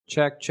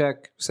Check.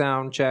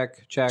 Sound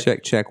check.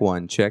 Check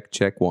one.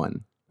 Check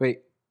one. Wait,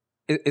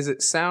 is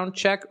it sound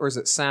check or is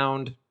it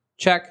sound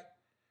check?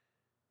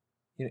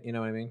 You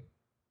know what I mean?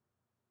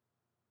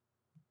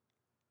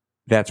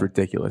 That's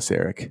ridiculous,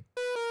 Eric.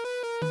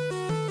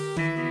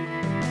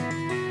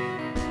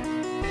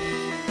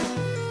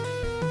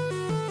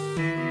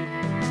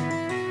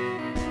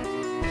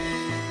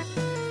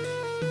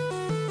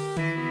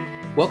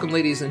 Welcome,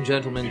 ladies and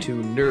gentlemen,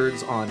 to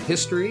Nerds on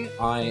History.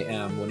 I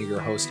am one of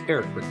your hosts,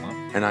 Eric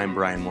Brickma. And I'm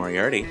Brian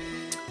Moriarty.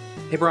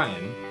 Hey,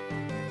 Brian. You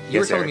Yes,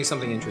 were telling Eric. me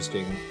something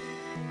interesting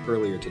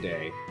earlier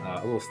today,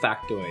 a little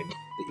factoid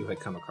that you had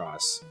come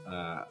across.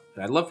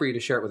 And I'd love for you to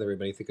share it with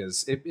everybody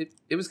because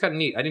it was kind of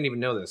neat. I didn't even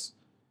know this.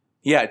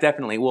 Yeah,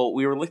 definitely. Well,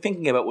 we were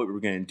thinking about what we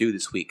were going to do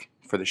this week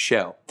for the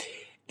show.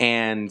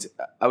 And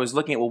I was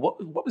looking at,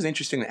 what was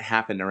interesting that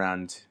happened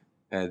around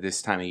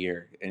this time of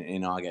year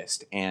in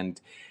August.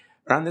 And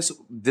around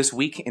this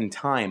week in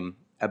time,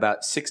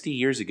 about 60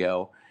 years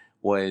ago,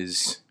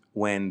 was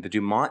when the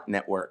Dumont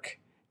Network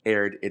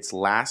aired its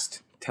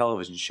last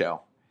television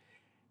show.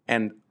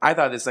 And I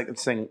thought it's like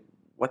saying,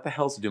 what the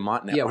hell's the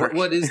Dumont Network? Yeah,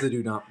 what is the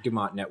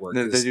Dumont Network?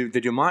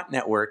 The Dumont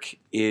Network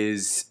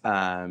is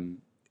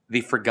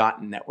the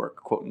forgotten network,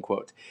 quote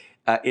unquote.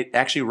 It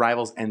actually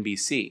rivals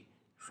NBC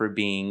for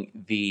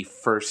being the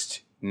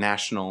first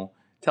national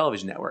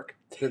television network.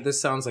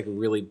 This sounds like a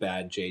really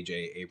bad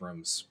J.J.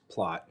 Abrams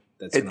plot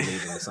that's going to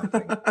lead into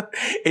something.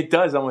 It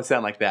does almost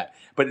sound like that.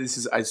 But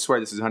I swear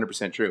this is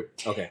 100% true.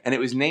 Okay. And it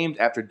was named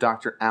after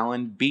Dr.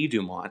 Alan B.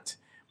 Dumont,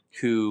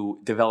 who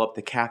developed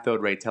the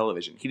cathode ray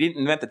television. He didn't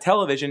invent the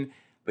television,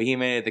 but he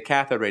invented the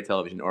cathode ray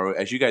television, or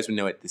as you guys would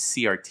know it, the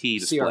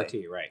CRT display.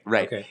 CRT, right.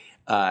 Right. Okay.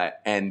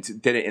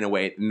 And did it in a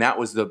way, and that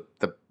was the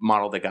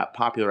model that got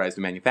popularized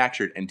and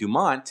manufactured. And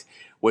Dumont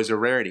was a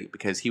rarity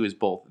because he was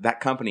that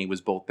company was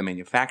both the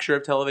manufacturer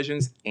of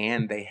televisions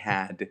and they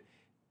had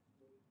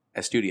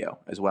a studio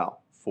as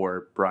well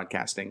for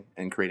broadcasting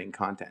and creating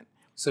content.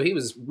 So he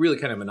was really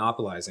kind of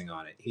monopolizing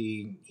on it.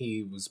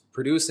 He was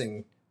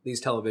producing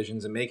these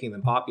televisions and making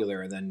them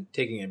popular and then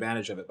taking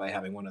advantage of it by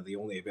having one of the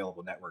only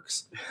available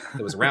networks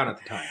that was around at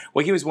the time.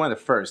 Well, he was one of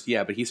the first,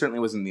 yeah, but he certainly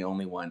wasn't the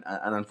only one.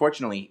 And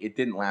unfortunately, it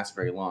didn't last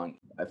very long.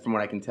 From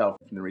what I can tell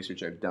from the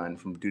research I've done,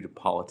 due to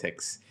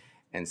politics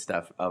and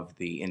stuff of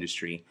the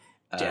industry.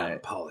 Damn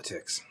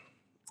politics.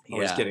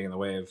 Always Yeah. getting in the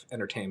way of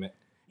entertainment.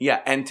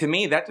 Yeah, and to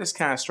me, that just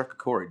kind of struck a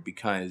chord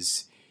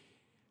because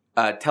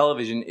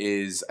television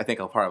is, I think,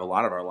 a part of a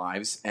lot of our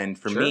lives. And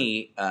for Sure.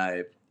 me,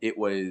 it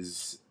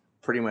was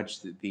pretty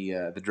much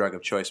the drug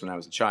of choice when I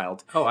was a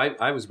child. Oh,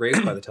 I was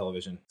raised by the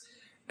television.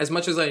 As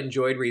much as I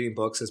enjoyed reading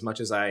books, as much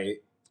as I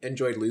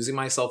enjoyed losing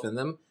myself in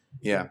them,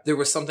 Yeah. there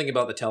was something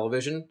about the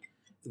television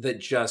that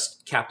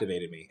just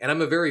captivated me. And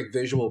I'm a very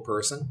visual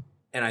person,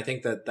 and I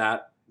think that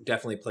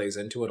definitely plays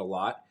into it a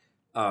lot.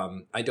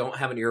 I don't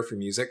have an ear for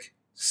music,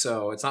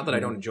 so it's not that I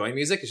don't enjoy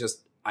music, it's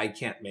just I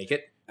can't make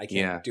it. I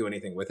can't do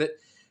anything with it.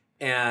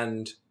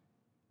 And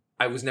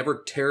I was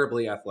never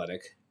terribly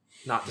athletic.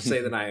 Not to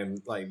say that I am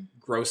like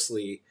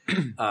grossly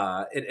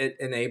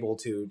unable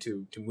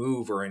to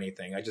move or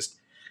anything. It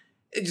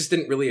just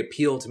didn't really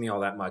appeal to me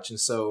all that much. And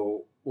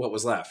so what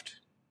was left?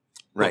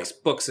 Right.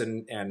 Books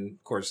and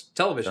of course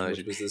television,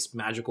 which was this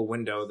magical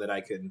window that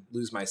I could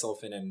lose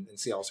myself in and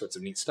see all sorts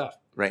of neat stuff.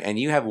 Right. And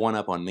you have one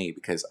up on me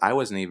because I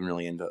wasn't even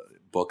really into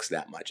books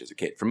that much as a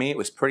kid. For me, it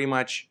was pretty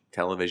much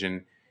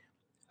television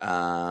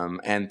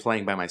and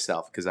playing by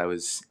myself because I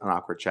was an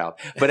awkward child.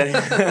 But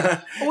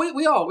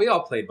we all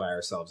played by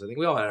ourselves. I think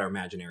we all had our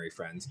imaginary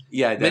friends.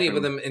 Yeah, definitely. Many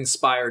of them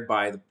inspired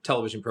by the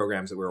television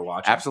programs that we were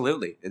watching.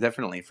 Absolutely.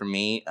 Definitely. For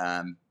me,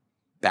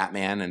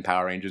 Batman and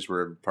Power Rangers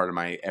were part of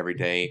my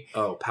everyday.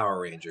 Oh, Power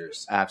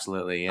Rangers.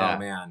 Absolutely, yeah. Oh,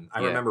 man. I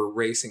remember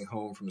racing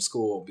home from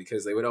school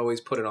because they would always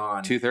put it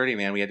on. 2:30,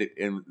 man. We had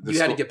to.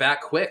 Had to get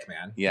back quick,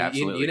 man. Yeah,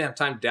 absolutely. You didn't have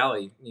time to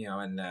dally,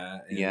 and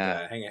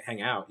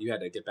hang out. You had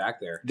to get back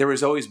there. There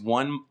was always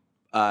one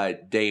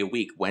day a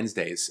week,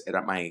 Wednesdays,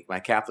 at my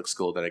Catholic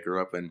school that I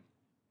grew up in,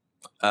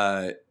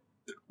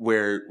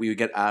 where we would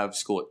get out of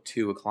school at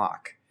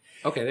 2:00.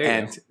 Okay, there you go.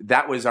 And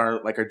that was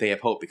our day of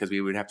hope because we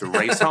would have to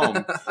race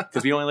home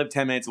because we only lived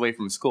 10 minutes away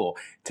from school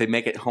to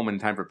make it home in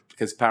time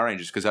because Power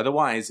Rangers. Because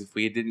otherwise, if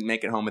we didn't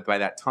make it home by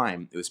that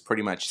time, it was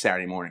pretty much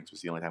Saturday mornings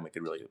was the only time we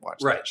could really watch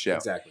that show.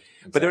 Exactly.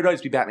 But there would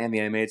always be Batman the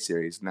Animated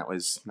Series, and that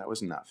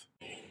was enough.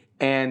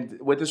 And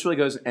what this really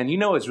goes, and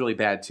it's really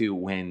bad too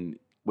when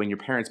your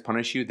parents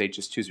punish you, they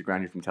just choose to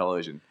ground you from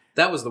television.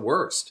 That was the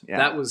worst. Yeah.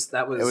 That was.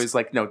 It was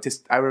like, no,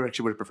 I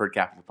actually would have preferred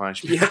capital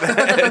punishment.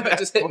 Yeah.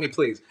 Just hit me,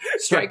 please.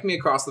 Strike me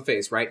across the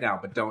face right now,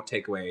 but don't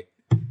take away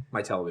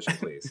my television,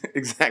 please.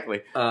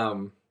 Exactly.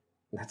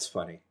 That's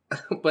funny.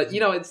 But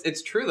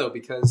it's true though,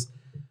 because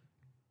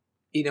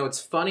it's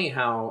funny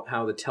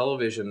how the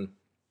television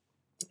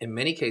in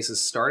many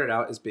cases started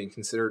out as being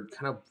considered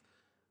kind of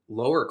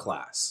lower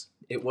class.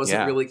 It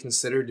wasn't really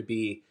considered to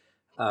be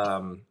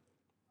a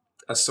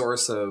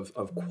source of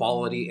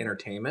quality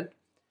entertainment.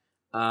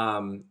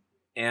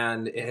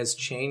 And it has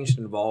changed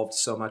and evolved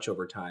so much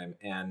over time.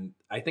 And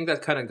I think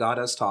that kind of got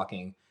us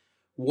talking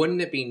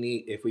wouldn't it be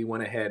neat if we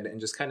went ahead and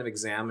just kind of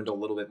examined a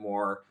little bit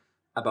more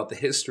about the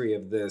history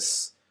of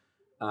this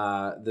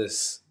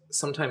this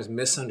sometimes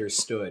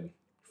misunderstood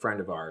friend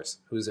of ours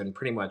who's in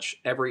pretty much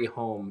every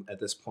home at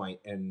this point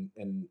in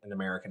an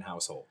American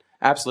household.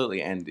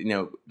 Absolutely. And,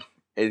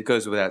 it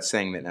goes without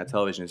saying that now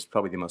television is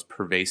probably the most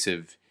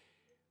pervasive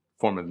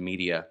form of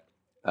media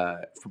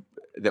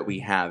that we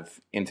have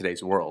in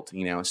today's world,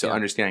 So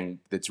understanding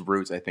its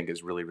roots, I think,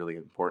 is really, really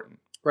important.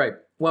 Right.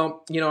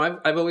 Well,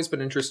 I've always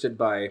been interested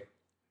by,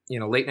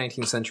 late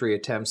 19th century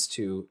attempts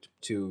to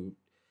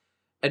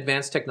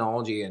advance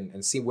technology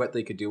and see what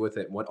they could do with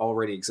it, what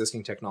already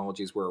existing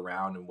technologies were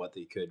around and what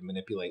they could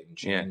manipulate and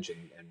change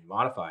and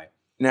modify.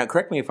 Now,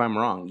 correct me if I'm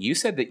wrong. You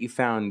said that you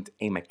found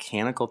a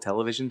mechanical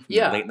television from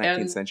the late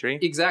 19th century?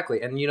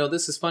 Exactly. And,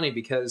 this is funny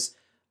because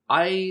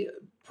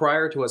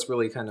prior to us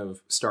really kind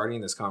of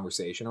starting this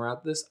conversation around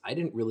this, I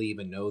didn't really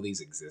even know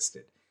these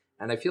existed.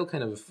 And I feel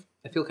kind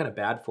of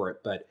bad for it.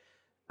 But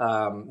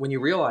when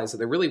you realize that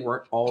there really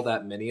weren't all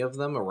that many of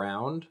them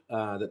around,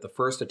 that the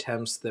first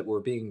attempts that were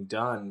being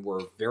done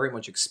were very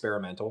much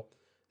experimental.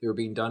 They were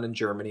being done in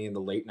Germany in the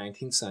late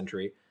 19th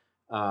century.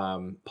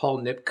 Paul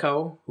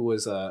Nipkow, who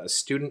was a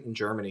student in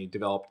Germany,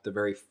 developed the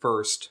very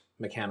first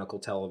mechanical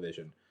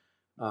television.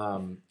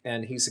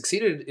 And he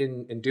succeeded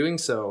in doing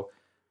so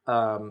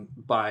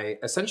by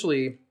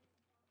essentially...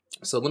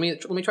 So let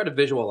me try to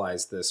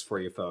visualize this for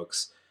you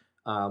folks.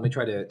 Let me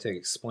try to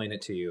explain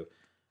it to you.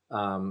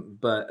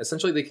 But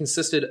essentially they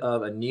consisted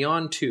of a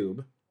neon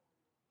tube,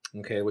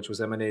 okay, which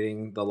was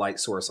emanating the light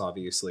source,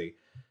 obviously,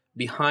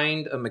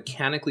 behind a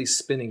mechanically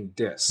spinning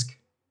disc,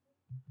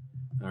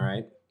 all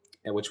right,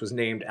 and which was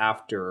named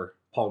after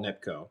Paul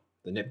Nipkow,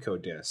 the Nipkow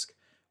disc,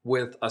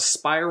 with a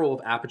spiral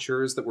of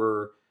apertures that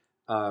were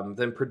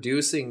then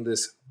producing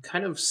this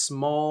kind of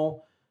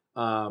small,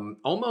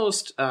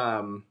 almost,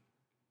 I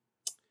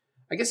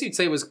guess you'd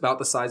say it was about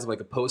the size of like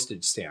a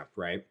postage stamp,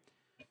 right?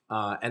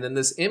 And then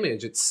this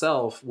image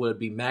itself would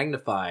be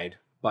magnified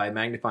by a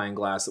magnifying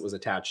glass that was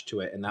attached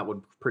to it, and that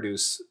would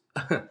produce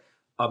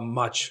a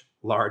much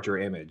larger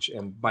image.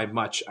 And by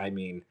much, I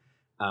mean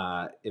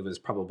it was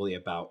probably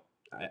about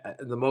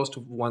the most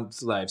ones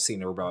that I've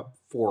seen are about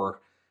 4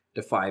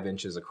 to 5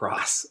 inches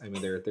across. I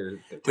mean, they're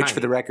which, tiny. For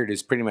the record,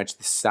 is pretty much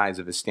the size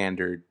of a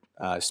standard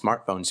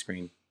smartphone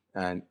screen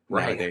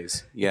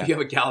nowadays. Yeah, if you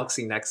have a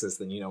Galaxy Nexus,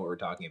 then you know what we're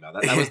talking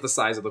about. That was the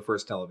size of the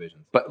first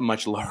television, but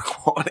much lower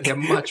quality. Yeah,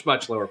 much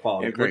lower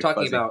quality. We're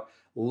talking about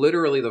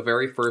literally the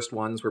very first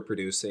ones were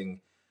producing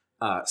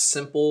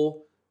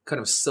simple kind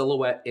of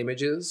silhouette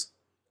images.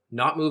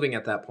 Not moving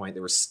at that point.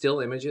 They were still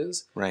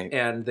images. Right.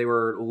 And they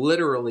were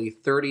literally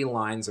 30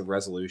 lines of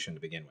resolution to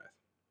begin with.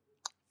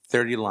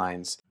 30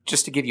 lines.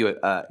 Just to give you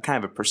a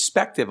kind of a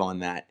perspective on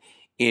that,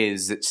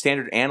 is that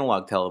standard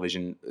analog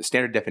television,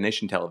 standard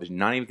definition television,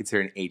 not even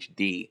considered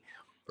HD,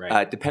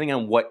 right. Depending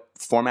on what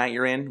format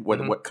you're in,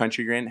 what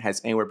country you're in,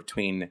 has anywhere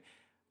between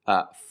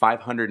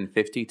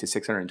 550 to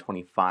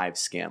 625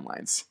 scan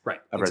lines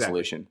of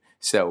resolution.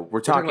 So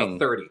we're talking about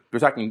 30. We're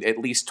talking at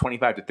least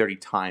 25 to 30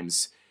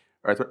 times.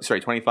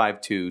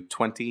 25 to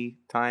 20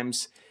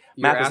 times.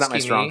 Math is not my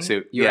strong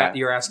suit.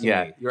 You're asking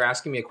me. You're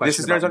asking me a question. This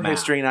is Nerds on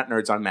History, not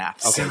Nerds on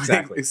Math. Okay,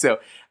 exactly. So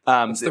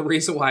that's the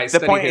reason why I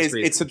study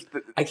history.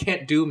 I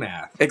can't do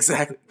math.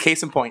 Exactly.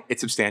 Case in point,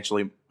 it's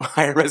substantially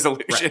higher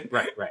resolution.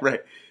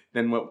 Right.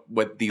 Than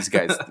what these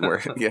guys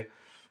were. Yeah.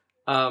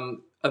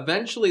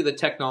 Eventually, the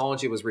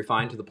technology was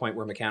refined to the point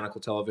where mechanical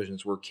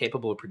televisions were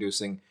capable of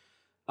producing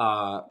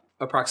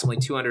approximately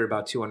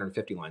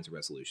 250 lines of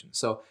resolution.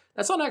 So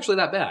that's not actually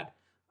that bad.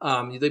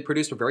 They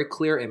produced a very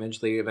clear image.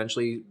 They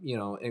eventually,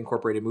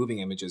 incorporated moving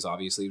images,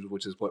 obviously,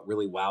 which is what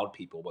really wowed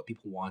people, what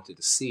people wanted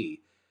to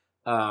see.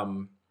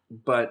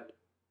 But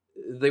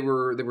they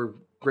were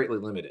greatly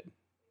limited.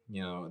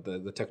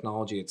 The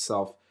technology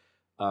itself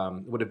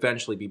would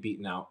eventually be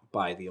beaten out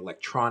by the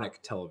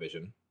electronic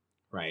television,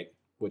 right?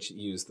 Which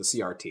used the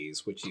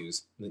CRTs, which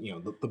used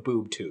the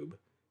boob tube,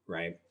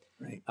 right?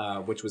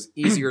 Which was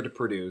easier to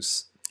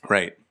produce.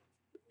 Right.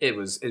 It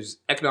was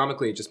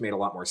economically, it just made a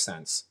lot more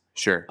sense.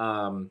 Sure.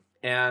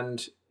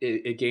 And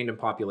it gained in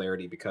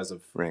popularity because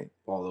of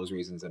all those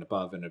reasons and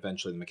above. And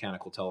eventually the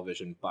mechanical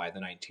television by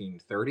the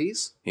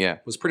 1930s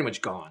was pretty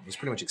much gone. It was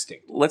pretty much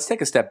extinct. Let's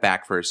take a step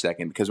back for a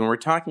second, because when we're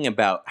talking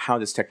about how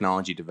this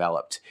technology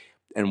developed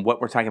and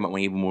what we're talking about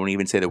when we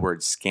even say the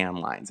word scan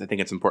lines, I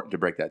think it's important to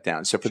break that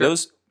down. So for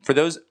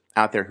those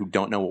out there who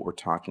don't know what we're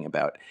talking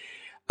about,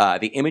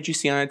 the image you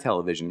see on a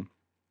television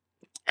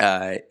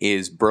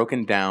is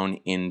broken down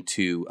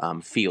into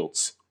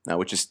fields.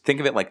 Which is,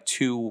 think of it like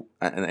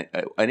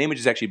an image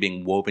is actually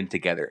being woven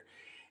together.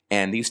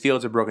 And these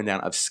fields are broken down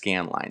of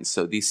scan lines.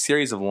 So these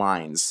series of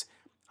lines,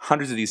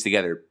 hundreds of these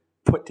together,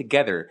 put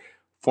together,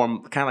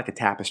 form kind of like a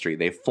tapestry.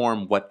 They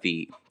form what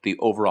the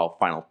overall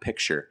final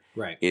picture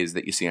is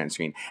that you see on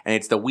screen. And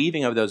it's the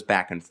weaving of those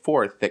back and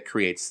forth that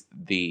creates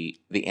the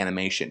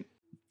animation,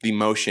 the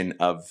motion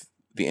of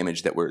the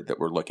image that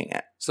we're looking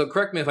at. So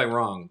correct me if I'm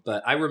wrong,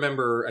 but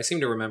I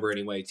seem to remember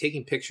anyway,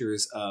 taking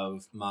pictures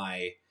of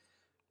my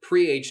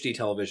pre-HD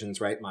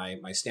televisions, right?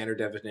 My standard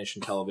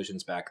definition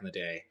televisions back in the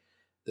day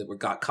that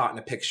got caught in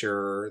a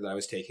picture that I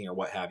was taking or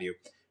what have you.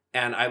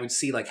 And I would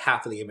see like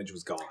half of the image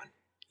was gone.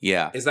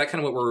 Yeah. Is that kind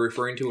of what we're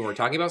referring to when we're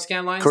talking about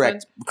scan lines?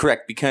 Correct. Then?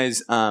 Correct.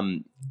 Because,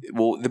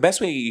 the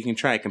best way you can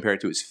try to compare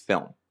it to is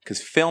film.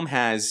 Because film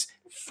has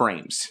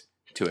frames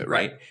to it,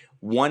 right?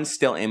 One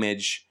still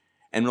image,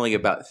 and really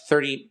about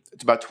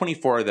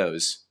 24 of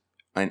those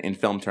in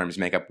film terms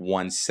make up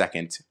 1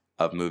 second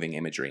of moving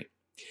imagery.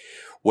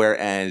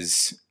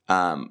 Whereas...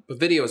 but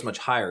video is much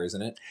higher,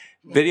 isn't it?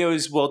 Video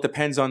is, well, it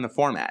depends on the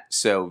format.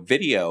 So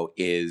video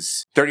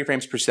is 30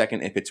 frames per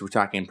second if we're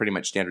talking pretty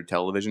much standard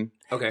television.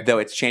 Okay. Though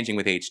it's changing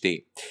with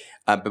HD.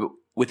 But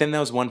within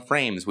those 1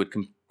 frames would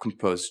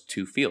compose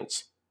 2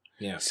 fields.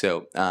 Yeah.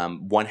 So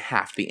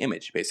 1/2 the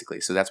image,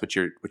 basically. So that's what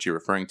you're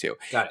referring to.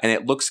 Got it. And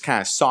it looks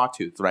kind of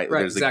sawtooth, right? Right,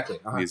 There's exactly.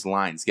 these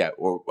lines, yeah,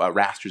 or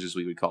rasters as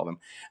we would call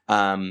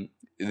them.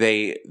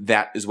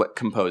 That is what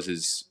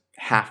composes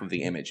half of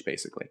the image,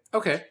 basically.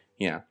 Okay.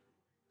 Yeah.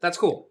 That's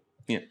cool.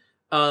 Yeah.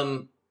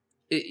 And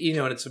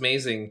it's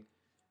amazing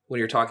when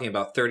you're talking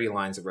about 30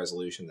 lines of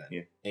resolution then.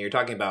 Yeah. And you're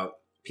talking about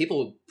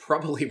people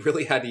probably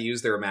really had to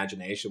use their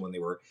imagination when they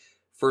were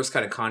first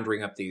kind of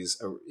conjuring up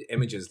these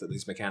images that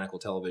these mechanical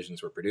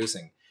televisions were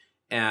producing.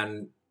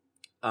 And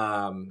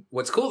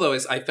what's cool, though,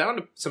 is I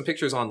found some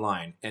pictures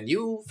online. And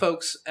you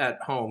folks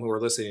at home who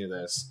are listening to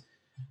this,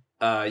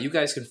 you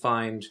guys can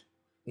find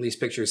these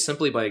pictures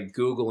simply by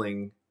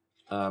Googling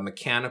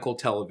mechanical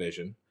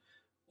television.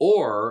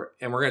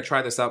 And we're going to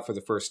try this out for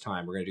the first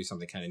time. We're going to do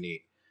something kind of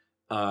neat.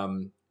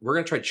 We're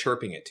going to try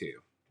chirping it to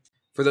you.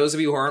 For those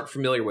of you who aren't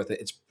familiar with it,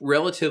 it's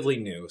relatively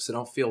new, so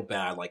don't feel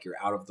bad like you're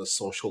out of the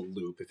social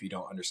loop if you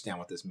don't understand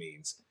what this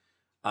means.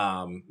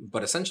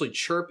 But essentially,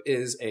 Chirp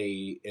is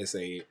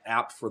a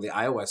app for the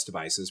iOS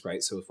devices,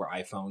 right? So for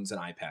iPhones and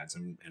iPads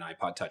and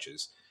iPod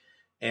Touches.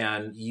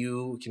 And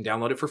you can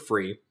download it for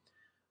free.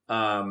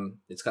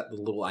 It's got the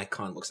little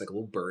icon, looks like a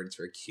little bird. It's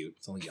very cute.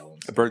 It's all yellow.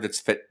 A bird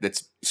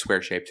that's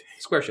square shaped.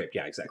 Square shaped,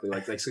 yeah, exactly.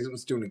 Like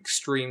someone's doing an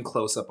extreme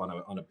close up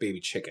on a baby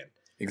chicken.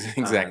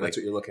 Exactly. That's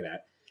what you're looking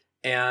at.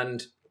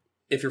 And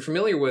if you're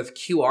familiar with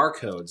QR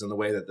codes and the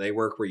way that they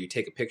work, where you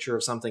take a picture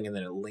of something and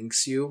then it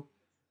links you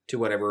to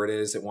whatever it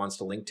is it wants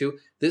to link to,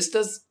 this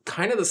does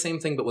kind of the same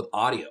thing, but with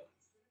audio.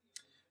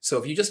 So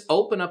if you just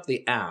open up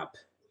the app,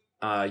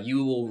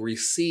 you will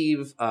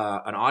receive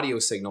an audio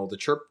signal. The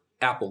Chirp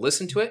app will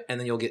listen to it, and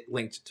then you'll get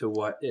linked to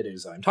what it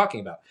is I'm talking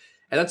about.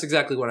 And that's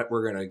exactly what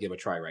we're going to give a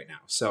try right now.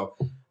 So,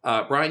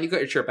 Brian, you got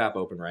your Chirp app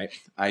open, right?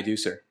 I do,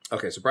 sir.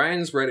 Okay, so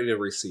Brian's ready to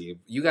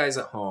receive. You guys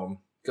at home,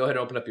 go ahead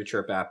and open up your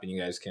Chirp app, and you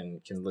guys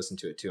can listen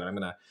to it too. And I'm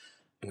gonna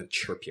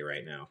chirp you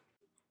right now.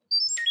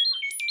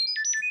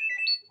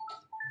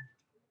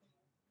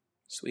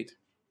 Sweet.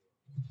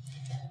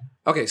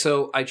 Okay,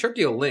 so I chirped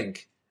you a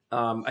link.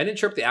 I didn't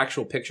chirp the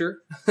actual picture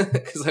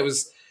because I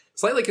was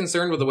slightly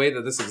concerned with the way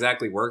that this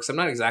exactly works. I'm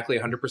not exactly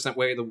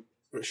 100%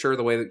 sure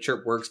the way that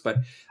Chirp works, but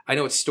I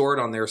know it's stored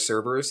on their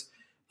servers.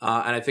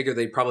 And I figured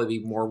they'd probably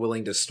be more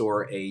willing to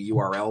store a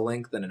URL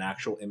link than an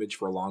actual image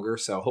for longer.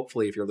 So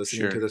hopefully if you're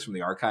listening to this from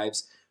the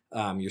archives,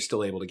 you're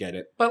still able to get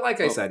it. But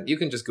like I said, you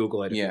can just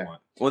Google it if you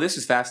want. Well, this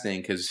is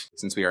fascinating because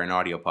since we are an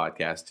audio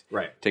podcast,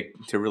 right,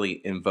 to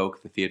really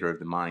invoke the theater of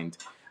the mind,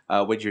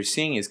 what you're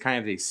seeing is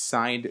kind of a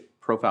side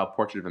profile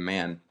portrait of a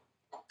man,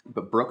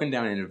 but broken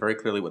down into very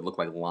clearly what look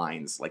like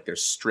lines, like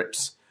there's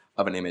strips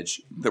of an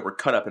image that were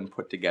cut up and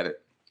put together.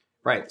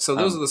 Right. So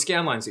those are the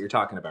scan lines that you're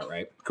talking about,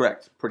 right?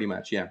 Correct. Pretty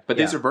much, yeah. But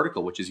these are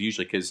vertical, which is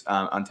usually because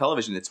on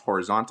television it's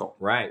horizontal.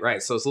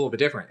 Right. So it's a little bit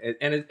different.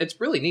 It's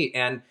really neat.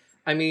 And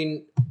I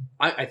mean,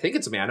 I think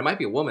it's a man. It might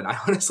be a woman. I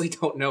honestly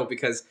don't know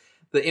because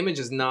the image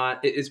is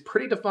not, it's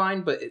pretty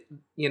defined, but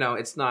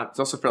it's not. It's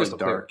also fairly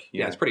dark.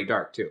 Yeah, it's pretty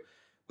dark too.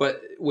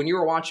 But when you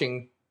were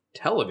watching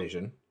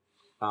television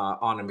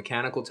on a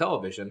mechanical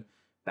television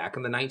back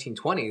in the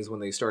 1920s,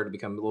 when they started to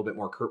become a little bit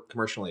more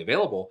commercially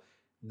available,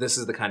 this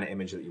is the kind of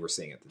image that you were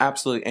seeing at the time.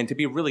 Absolutely. And to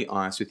be really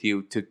honest with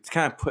you, to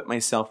kind of put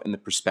myself in the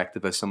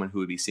perspective of someone who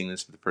would be seeing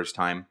this for the first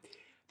time,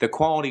 the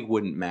quality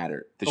wouldn't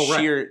matter.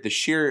 The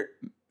sheer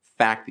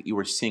fact that you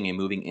were seeing a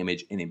moving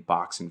image in a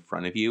box in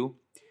front of you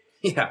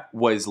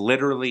was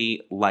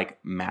literally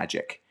like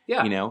magic.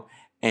 Yeah.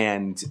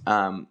 And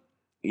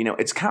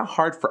it's kind of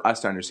hard for us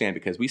to understand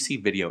because we see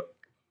video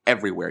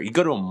everywhere. You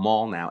go to a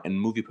mall now and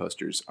movie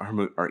posters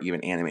are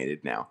even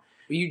animated now.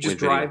 You just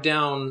drive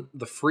down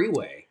the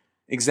freeway.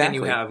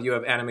 Exactly. And you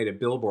have animated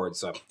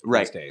billboards up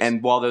these days.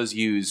 And while those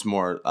use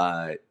more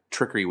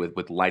trickery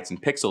with lights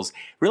and pixels,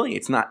 really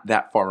it's not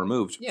that far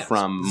removed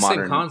from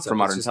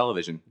modern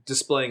television.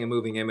 Displaying a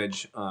moving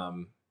image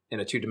in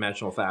a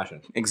two-dimensional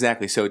fashion.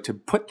 Exactly. So to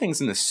put things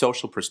in the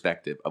social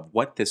perspective of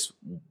what this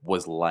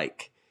was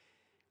like,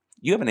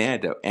 you have an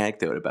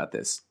anecdote about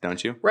this,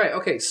 don't you? Right.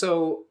 Okay.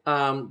 So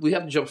we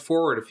have to jump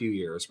forward a few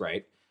years,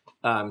 right,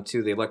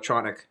 to the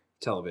electronic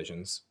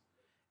televisions.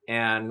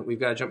 And we've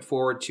got to jump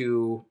forward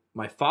to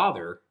my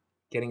father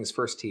getting his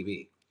first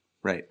TV.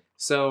 Right.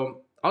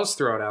 So I'll just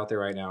throw it out there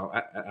right now.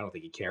 I don't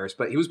think he cares,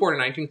 but he was born in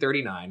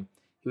 1939.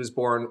 He was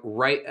born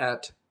right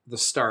at the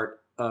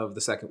start of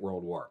the Second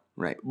World War.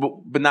 Right.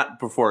 But not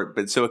before.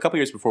 But so a couple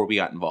years before we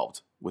got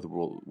involved with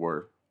World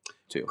War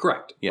II.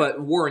 Correct. Yeah.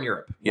 But war in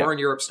Europe. Yeah. War in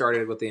Europe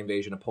started with the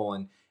invasion of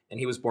Poland, and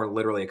he was born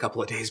literally a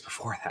couple of days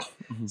before that.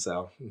 Mhm.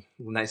 So,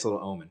 nice little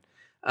omen.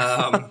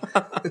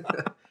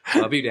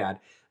 Love you, Dad.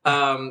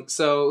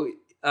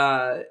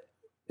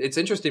 It's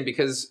interesting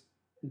because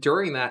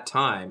during that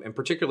time, and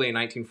particularly in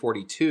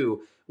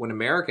 1942, when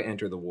America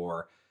entered the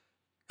war,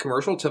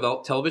 commercial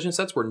television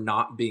sets were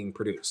not being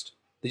produced.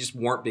 They just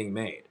weren't being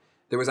made.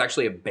 There was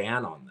actually a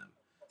ban on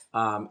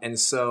them. And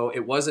so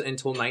it wasn't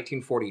until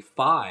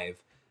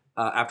 1945,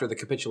 after the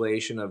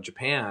capitulation of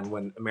Japan,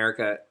 when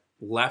America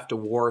left a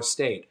war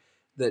state,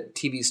 that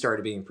TV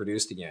started being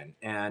produced again.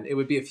 And it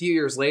would be a few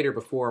years later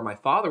before my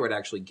father would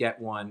actually get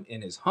one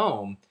in his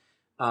home.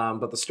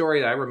 But the story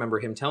that I remember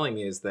him telling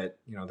me is that,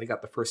 they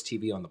got the first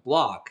TV on the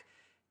block,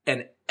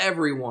 and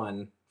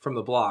everyone from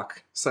the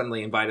block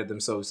suddenly invited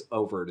themselves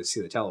over to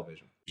see the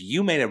television.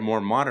 You made a more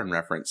modern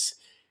reference,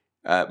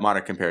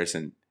 modern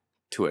comparison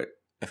to it.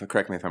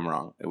 Correct me if I'm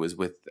wrong. It was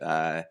with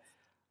a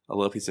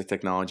little piece of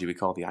technology we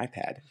call the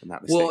iPad, if I'm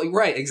not mistaken. Well,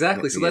 right,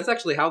 exactly. So that's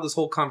actually how this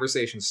whole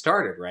conversation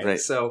started, right?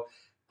 So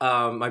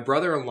my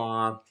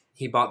brother-in-law,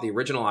 he bought the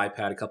original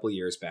iPad a couple of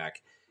years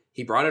back.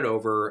 He brought it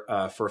over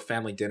for a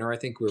family dinner, I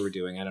think we were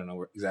doing. I don't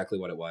know exactly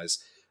what it was.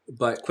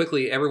 But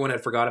quickly, everyone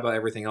had forgot about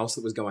everything else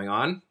that was going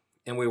on.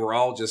 And we were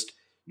all just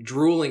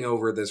drooling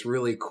over this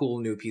really cool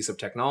new piece of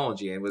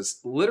technology. And it was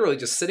literally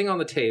just sitting on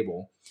the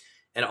table.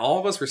 And all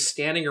of us were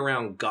standing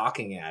around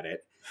gawking at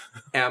it.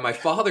 And my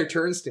father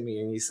turns to me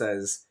and he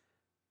says,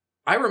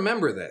 "I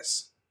remember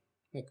this."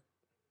 I'm like,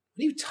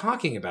 "What are you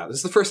talking about? This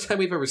is the first time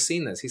we've ever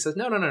seen this." He says,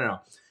 No.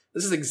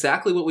 This is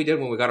exactly what we did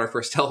when we got our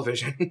first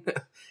television.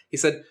 He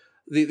said,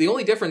 the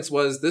only difference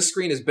was this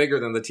screen is bigger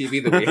than the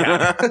TV that we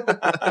had.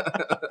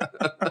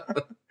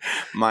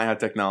 My, how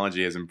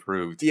technology has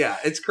improved. Yeah,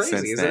 it's crazy,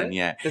 since isn't then, it?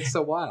 Yeah. It's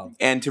so wild.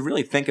 And to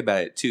really think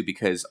about it, too,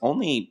 because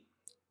only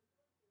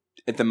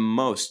at the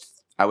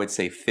most, I would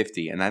say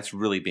 50, and that's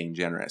really being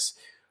generous,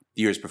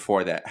 years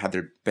before that, had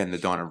there been the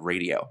dawn of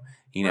radio.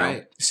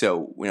 Right.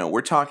 So,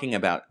 we're talking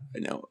about,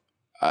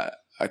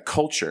 a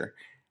culture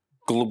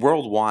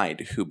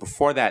worldwide who,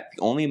 before that,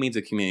 the only means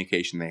of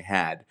communication they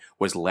had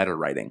was letter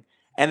writing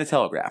and the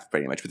telegraph,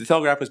 pretty much. But the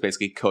telegraph was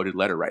basically coded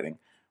letter writing,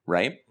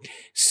 right?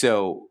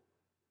 So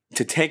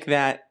to take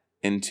that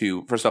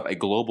into, first off, a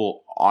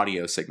global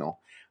audio signal,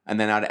 and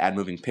then now to add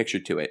moving picture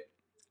to it,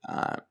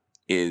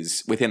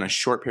 is within a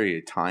short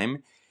period of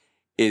time,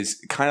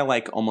 is kind of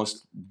like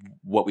almost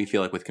what we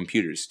feel like with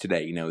computers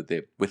today.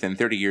 Within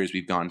 30 years,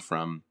 we've gone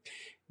from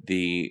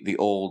the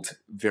old,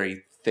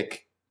 very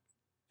thick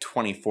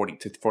 40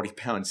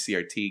 pound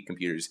CRT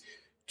computers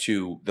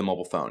to the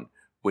mobile phone,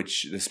 the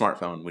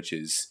smartphone, which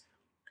is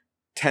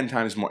 10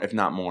 times more, if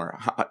not more,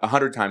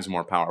 100 times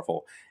more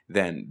powerful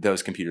than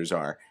those computers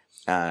are,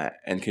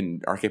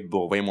 and are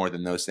capable of way more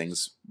than those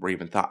things were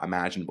even thought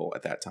imaginable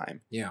at that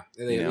time. Yeah,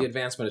 the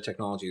advancement of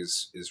technology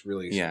is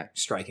really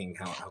striking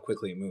how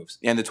quickly it moves.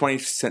 And the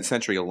 20th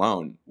century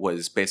alone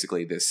was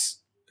basically this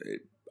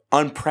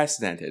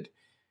unprecedented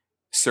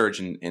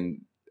surge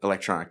in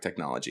electronic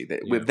technology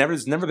that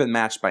has never been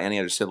matched by any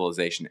other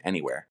civilization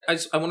anywhere. I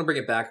want to bring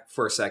it back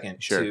for a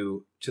second Sure.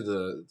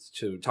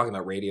 to talking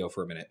about radio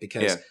for a minute,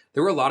 because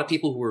there were a lot of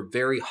people who were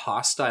very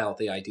hostile at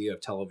the idea of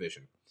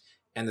television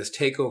and this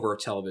takeover of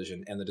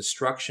television and the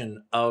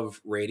destruction of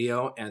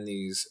radio and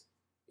these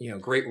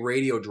great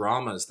radio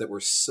dramas that were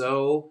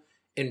so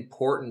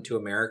important to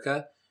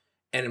America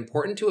and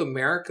important to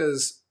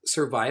America's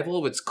survival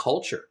of its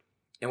culture.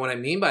 And what I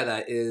mean by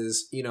that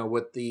is,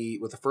 with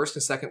the First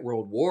and Second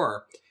World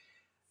War,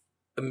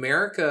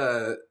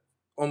 America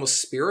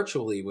almost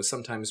spiritually was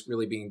sometimes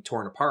really being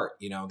torn apart.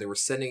 They were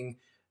sending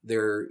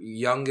their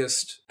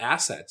youngest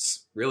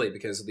assets, really,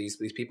 because these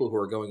people who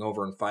were going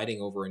over and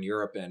fighting over in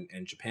Europe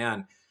and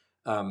Japan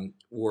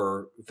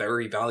were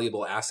very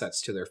valuable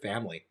assets to their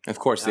family. Of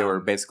course,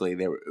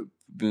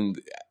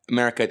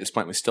 America at this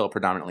point was still a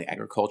predominantly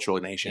agricultural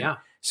nation. Yeah.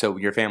 So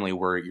your family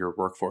were your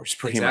workforce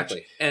pretty much.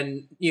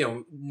 And,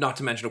 not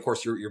to mention, of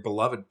course, your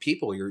beloved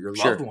people, your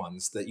loved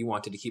ones that you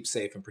wanted to keep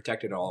safe and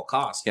protected at all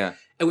costs. Yeah.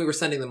 And we were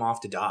sending them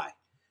off to die.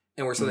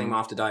 And we're sending them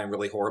off to die in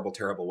really horrible,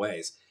 terrible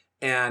ways.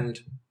 And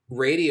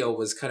radio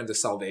was kind of the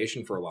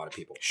salvation for a lot of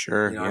people.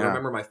 Sure. I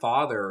remember my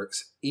father,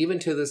 even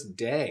to this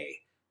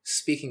day,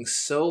 speaking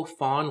so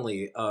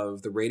fondly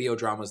of the radio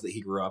dramas that he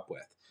grew up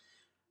with.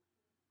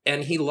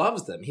 And he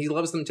loves them. He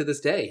loves them to this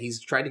day. He's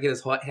tried to get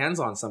his hands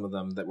on some of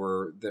them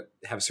that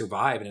have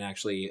survived and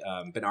actually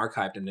been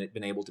archived and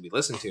been able to be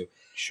listened to.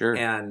 Sure.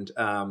 And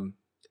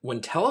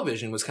when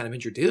television was kind of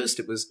introduced,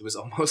 it was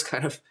almost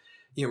kind of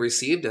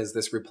received as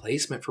this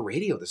replacement for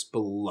radio, this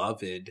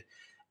beloved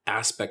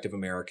aspect of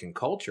American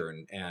culture,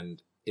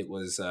 and it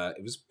was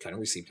kind of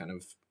received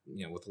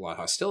with a lot of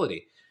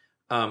hostility.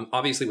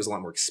 Obviously, it was a lot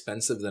more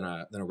expensive than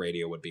a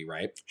radio would be,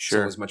 right? Sure.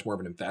 So it was much more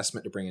of an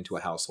investment to bring into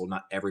a household.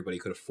 Not everybody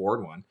could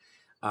afford one.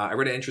 I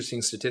read an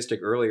interesting statistic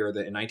earlier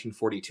that in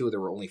 1942,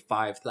 there were only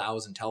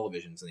 5,000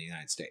 televisions in the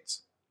United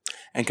States.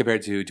 And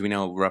compared to, do we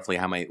know roughly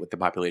what the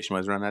population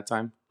was around that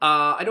time?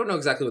 I don't know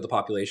exactly what the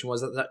population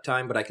was at that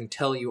time, but I can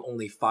tell you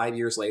only 5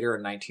 years later,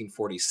 in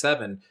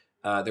 1947,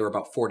 there were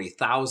about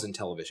 40,000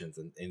 televisions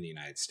in the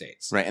United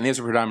States. Right, and these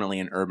were predominantly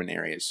in urban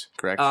areas,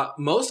 correct?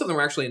 Most of them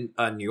were actually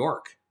in New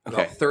York.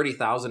 Okay. About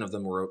 30,000 of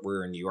them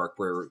were in New York,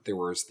 where there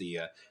was the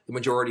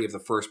majority of the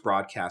first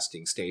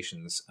broadcasting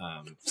stations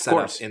set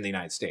up in the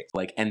United States.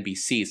 Like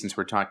NBC, since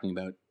we're talking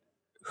about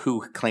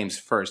who claims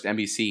first,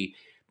 NBC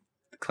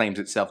claims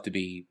itself to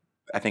be,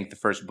 I think,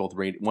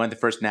 one of the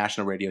first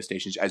national radio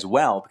stations as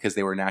well, because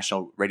they were a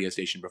national radio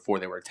station before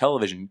they were a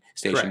television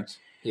station. Correct.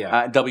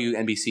 Yeah.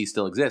 WNBC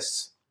still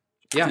exists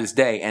to this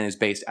day and is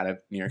based out of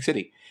New York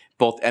City.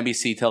 Both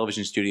NBC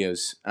television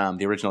studios,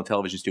 the original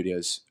television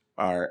studios,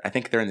 I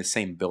think they're in the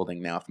same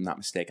building now, if I'm not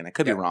mistaken. I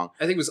could be wrong.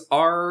 I think it was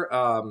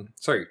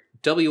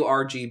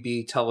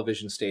WRGB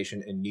television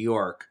station in New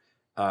York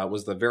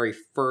was the very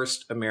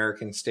first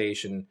American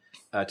station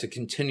to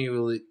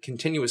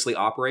continuously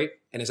operate,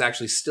 and is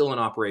actually still in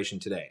operation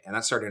today. And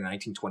that started in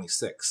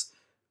 1926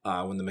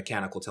 when the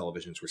mechanical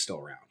televisions were still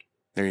around.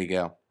 There you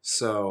go.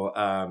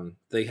 So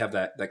they have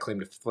that claim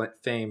to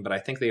fame, but I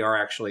think they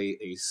are actually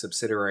a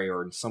subsidiary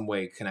or in some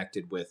way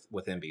connected with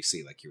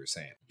NBC, like you were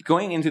saying.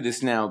 Going into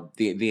this now,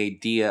 the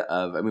idea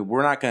of, I mean,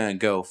 we're not going to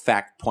go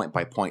fact point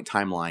by point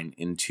timeline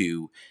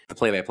into the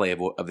play-by-play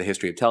of the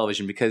history of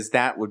television, because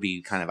that would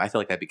be I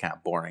feel like that'd be kind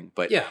of boring.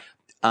 But yeah,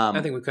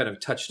 I think we kind of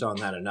touched on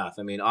that enough.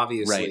 I mean,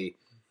 obviously,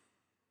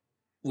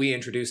 we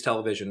introduced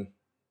television.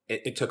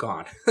 It took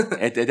on.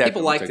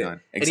 People liked it. Exactly.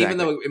 And even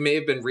though it may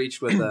have been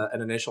reached with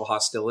an initial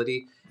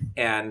hostility,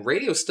 and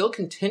radio still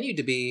continued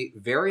to be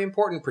very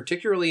important,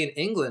 particularly in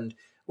England,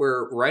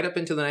 where right up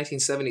into the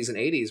 1970s and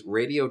 80s,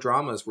 radio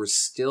dramas were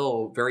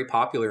still very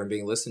popular and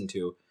being listened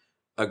to.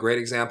 A great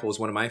example is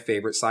one of my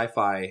favorite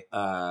sci-fi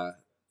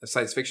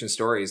science fiction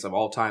stories of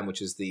all time,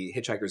 which is The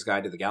Hitchhiker's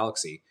Guide to the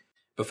Galaxy.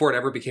 Before it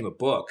ever became a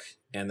book,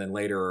 and then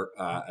later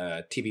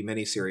a TV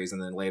miniseries, and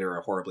then later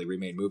a horribly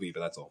remade movie, but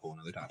that's a whole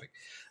other topic.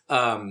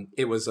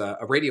 It was a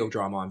radio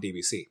drama on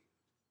BBC.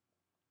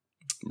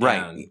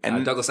 Right.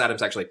 And Douglas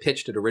Adams actually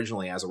pitched it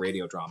originally as a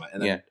radio drama,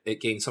 and then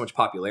it gained so much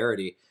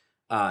popularity.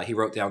 He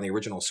wrote down the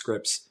original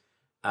scripts,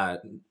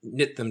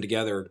 knit them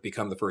together to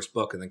become the first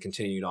book, and then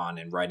continued on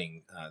in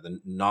writing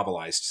the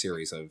novelized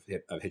series of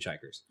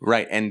Hitchhikers.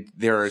 Right. And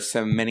there are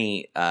so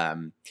many...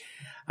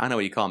 I don't know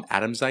what you call them,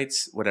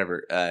 Adamsites,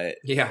 whatever.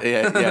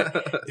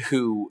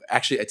 Who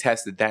actually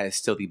attest that is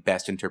still the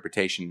best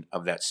interpretation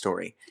of that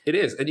story. It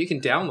is, and you can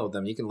download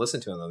them. You can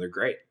listen to them. They're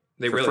great.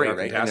 They for really free, are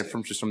right? fantastic.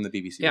 And they're from the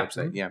BBC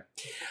website. Mm-hmm. Yeah.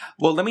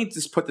 Well, let me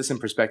just put this in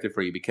perspective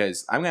for you,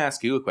 because I'm going to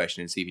ask you a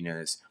question and see if you know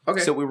this.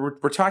 Okay. So we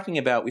talked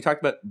about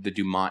the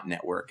Dumont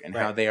network and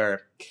how they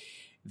are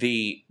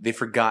the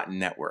forgotten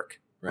network,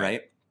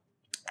 right?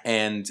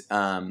 And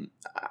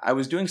I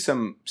was doing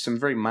some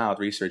very mild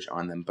research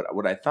on them, but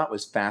what I thought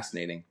was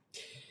fascinating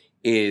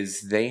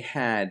is they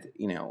had,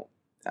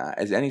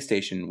 as any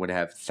station would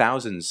have,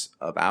 thousands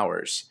of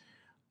hours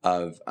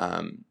of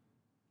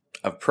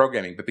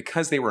programming, but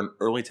because they were an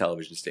early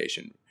television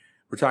station,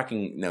 we're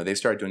talking, they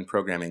started doing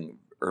programming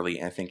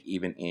early. I think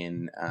even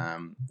in,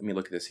 let me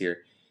look at this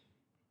here.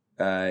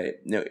 In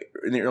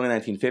the early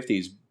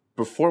 1950s,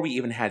 before we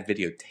even had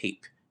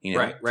videotape.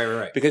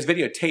 Right. Because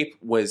videotape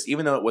was,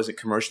 even though it wasn't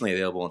commercially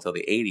available until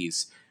the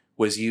 80s,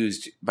 was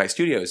used by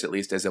studios, at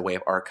least, as a way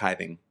of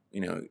archiving,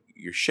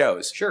 your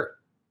shows. Sure.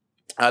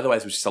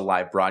 Otherwise, it was just a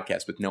live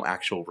broadcast with no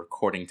actual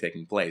recording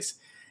taking place.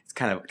 It's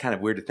kind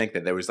of weird to think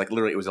that there was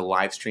literally, it was a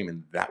live stream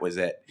and that was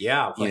it.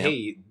 Yeah. Well,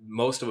 hey,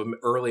 most of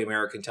early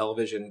American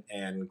television,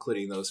 and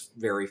including those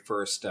very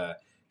first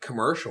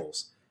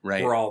commercials,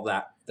 were all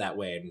that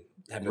way and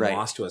have been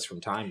lost to us from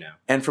time now.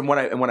 And from what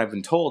I've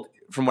been told,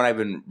 from what I've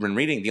been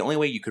reading, the only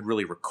way you could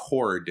really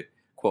record,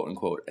 quote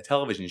unquote, a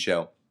television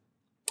show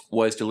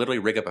was to literally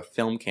rig up a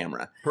film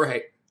camera,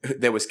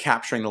 that was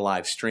capturing the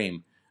live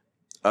stream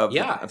of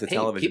the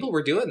television. People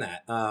were doing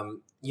that.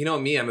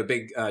 Me, I'm a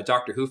big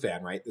Doctor Who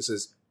fan, right? This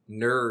is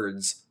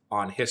nerds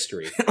on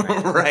history,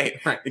 right?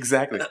 Right,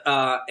 exactly.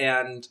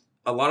 And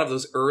a lot of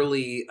those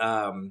early.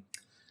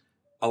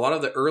 A lot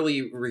of the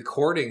early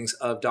recordings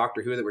of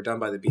Doctor Who that were done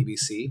by the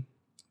BBC,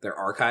 their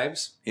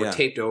archives, were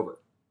taped over.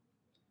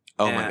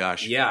 My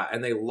gosh. Yeah,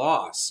 and they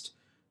lost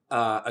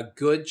a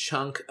good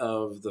chunk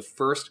of the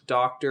first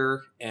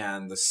Doctor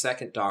and the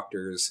second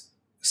Doctor's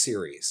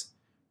series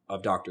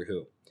of Doctor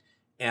Who.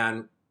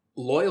 And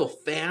loyal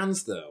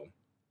fans, though,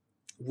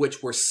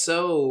 which were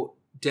so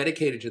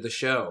dedicated to the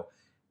show,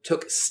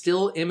 took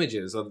still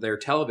images of their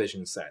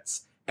television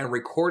sets and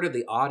recorded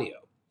the audio.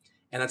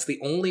 And that's the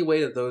only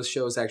way that those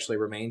shows actually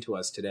remain to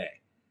us today.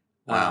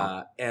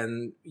 Wow.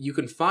 And you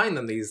can find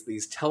them, these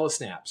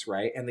telesnaps,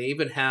 right? And they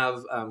even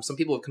have, some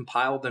people have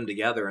compiled them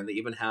together, and they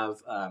even have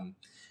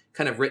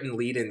kind of written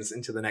lead-ins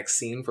into the next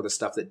scene for the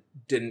stuff that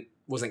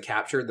wasn't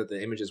captured, that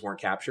the images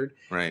weren't captured.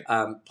 Right.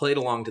 Played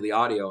along to the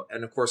audio.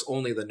 And of course,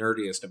 only the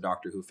nerdiest of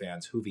Doctor Who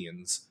fans,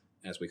 Whovians,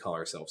 as we call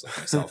ourselves, like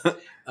myself,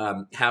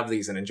 have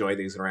these and enjoy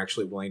these and are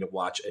actually willing to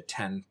watch a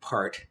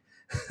 10-part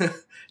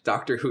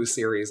Doctor Who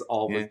series,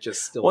 all with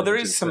just still. Well, there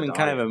is something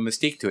kind of a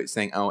mystique to it,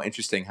 saying, "Oh,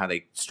 interesting how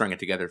they strung it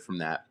together from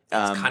that."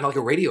 It's kind of like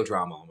a radio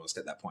drama almost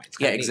at that point.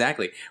 Yeah,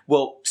 exactly.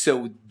 Well,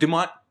 so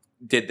Dumont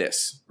did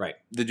this, right?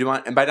 The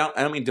Dumont, and I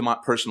don't mean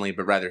Dumont personally,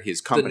 but rather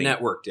his company. The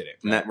network did it.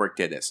 Right? Network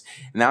did this,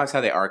 and that was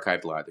how they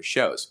archived a lot of their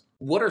shows.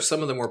 What are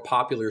some of the more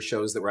popular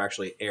shows that were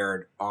actually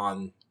aired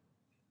on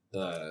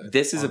the?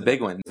 This is a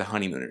big one. The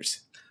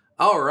Honeymooners.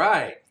 All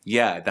right.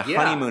 Yeah, the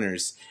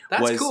Honeymooners.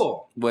 That's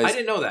cool. I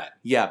didn't know that.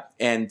 Yeah,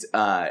 and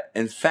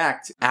in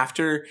fact,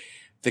 after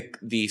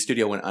the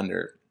studio went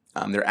under,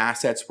 their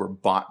assets were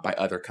bought by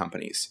other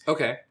companies.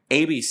 Okay.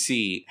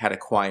 ABC had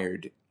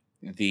acquired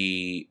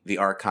the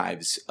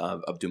archives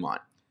of Dumont.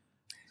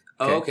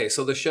 Okay. Oh, okay.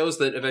 So the shows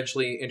that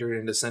eventually entered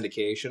into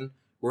syndication,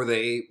 were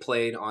they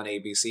played on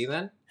ABC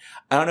then?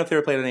 I don't know if they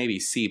were played on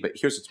ABC, but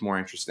here's what's more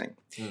interesting.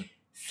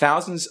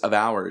 Thousands of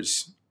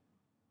hours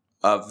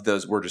of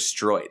those were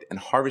destroyed and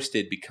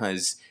harvested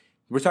because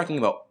we're talking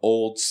about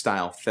old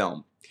style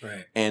film.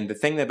 Right. And the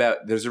thing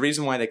there's a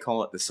reason why they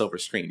call it the silver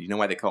screen. Do you know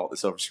why they call it the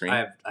silver screen?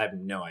 I have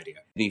no idea.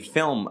 The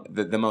film,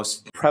 the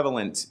most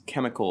prevalent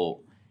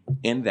chemical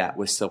in that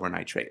was silver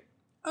nitrate.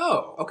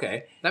 Oh,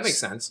 okay. That makes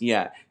sense.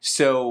 Yeah.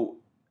 So,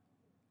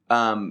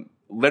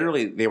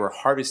 literally, they were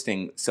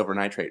harvesting silver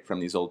nitrate from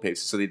these old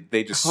papers. So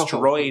they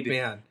destroyed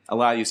a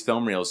lot of these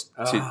film reels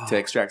to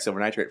extract silver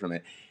nitrate from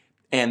it.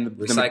 And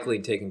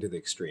recycling taken to the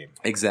extreme.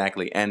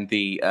 Exactly. And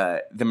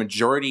the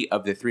majority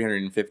of the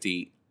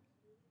 350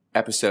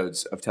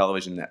 episodes of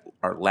television that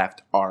are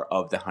left are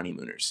of the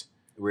Honeymooners.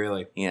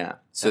 Really? Yeah.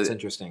 So that's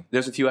interesting.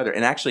 There's a few other.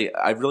 And actually,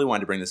 I really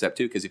wanted to bring this up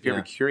too, because if you're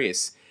ever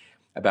curious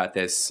about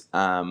this,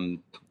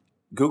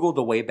 Google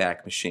The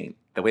Wayback Machine.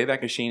 The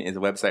Wayback Machine is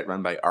a website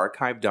run by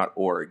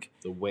archive.org.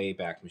 The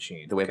Wayback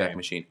Machine. The Wayback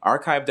Machine.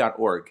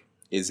 Archive.org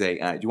is a...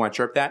 do you want to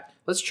chirp that?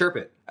 Let's chirp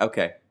it.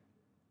 Okay.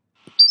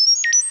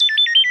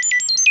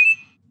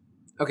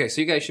 Okay,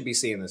 so you guys should be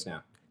seeing this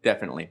now.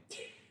 Definitely.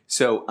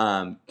 So,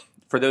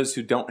 for those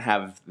who don't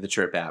have the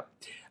Chirp app,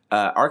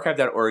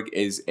 Archive.org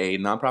is a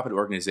nonprofit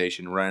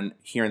organization run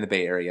here in the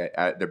Bay Area.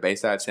 They're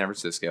based out of San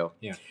Francisco.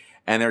 Yeah.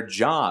 And their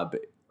job,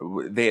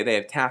 they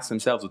have tasked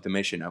themselves with the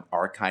mission of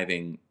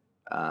archiving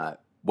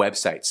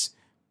websites.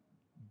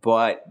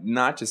 But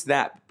not just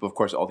that, but of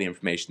course, all the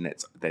information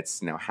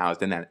that's now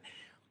housed in that.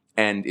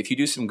 And if you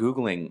do some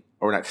Googling,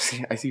 or not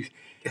Googling,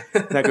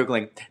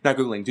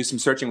 do some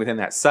searching within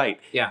that site.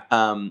 Yeah.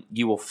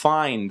 You will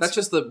find... That's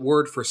just the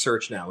word for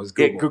search now, is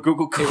Google.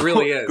 Google it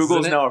really is. Google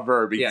is now a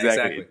verb, exactly. Yeah,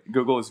 exactly.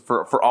 Google is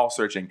for all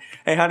searching.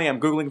 Hey, honey, I'm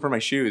Googling for my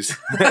shoes.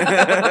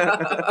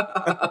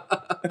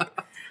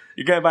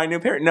 You gotta buy a new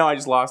pair? No, I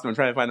just lost them. I'm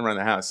trying to find them around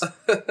the house.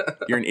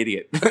 You're an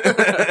idiot.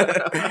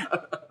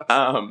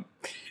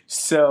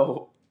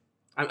 So...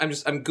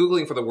 I'm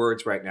Googling for the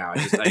words right now.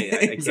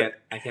 I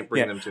can't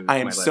bring them to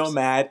my lips. I am so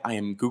mad. I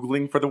am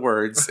Googling for the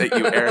words at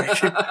you,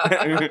 Eric.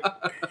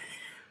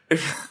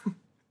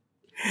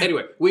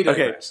 Anyway, we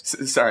digress.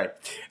 Okay, sorry.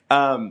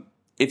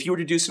 If you were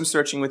to do some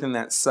searching within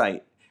that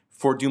site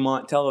for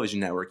Dumont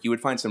Television Network, you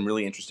would find some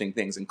really interesting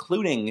things,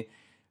 including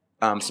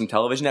some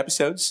television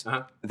episodes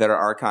that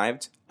are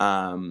archived.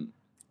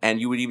 And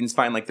you would even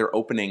find like their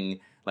opening,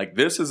 like,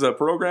 this is a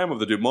program of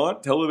the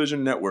Dumont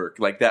Television Network.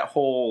 Like that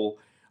whole...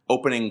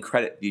 opening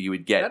credit you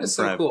would get. That is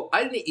so cool.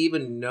 I didn't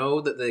even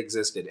know that they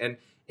existed, and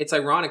it's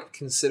ironic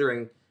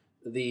considering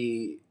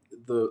the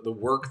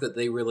work that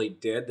they really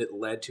did that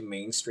led to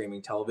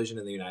mainstreaming television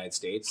in the United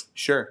States.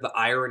 Sure. The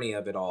irony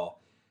of it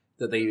all,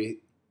 that they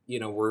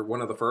were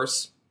one of the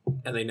first,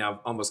 and they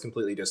now almost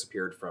completely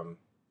disappeared from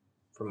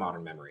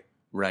modern memory.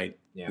 Right.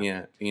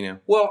 Yeah.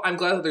 Well, I'm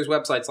glad that there's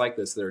websites like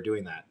this that are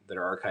doing that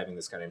are archiving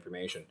this kind of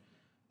information,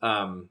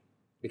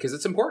 because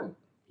it's important.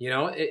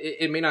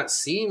 It may not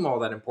seem all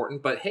that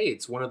important, but hey,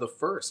 it's one of the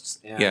firsts.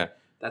 And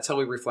that's how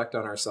we reflect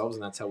on ourselves,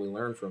 and that's how we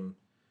learn from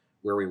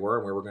where we were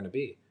and where we're going to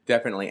be.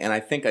 Definitely. And I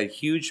think a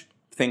huge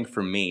thing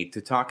for me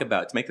to talk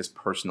about, to make this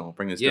personal,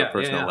 bring this to a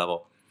personal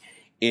level,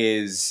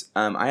 is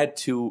I had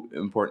two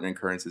important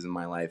occurrences in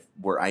my life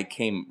where I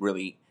came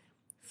really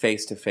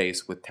face to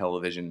face with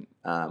television.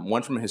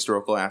 One from a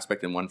historical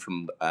aspect and one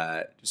from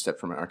just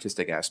from an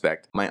artistic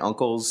aspect. My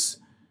uncle's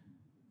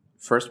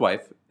first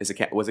wife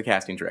was a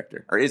casting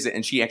director, or is it?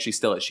 And she actually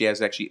still is. She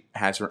has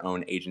her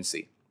own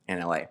agency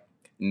in LA.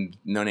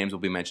 No names will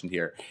be mentioned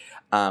here.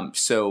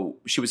 So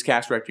she was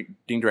casting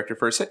director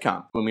for a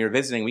sitcom. When we were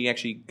visiting, we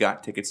actually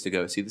got tickets to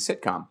go see the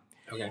sitcom.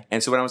 Okay.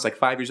 And so when I was like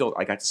 5 years old,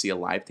 I got to see a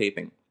live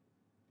taping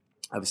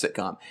of a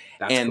sitcom.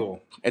 That's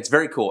cool. It's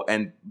very cool.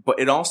 But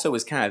it also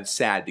was kind of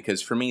sad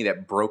because for me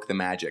that broke the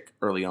magic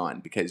early on,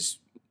 because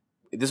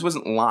this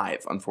wasn't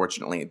live,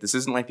 unfortunately. This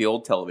isn't like the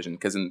old television,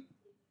 because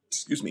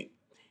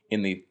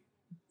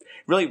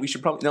we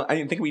should probably... No,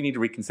 I think we need to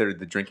reconsider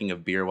the drinking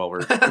of beer while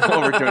we're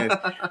doing this,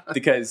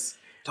 because...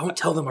 Don't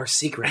tell them our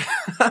secret.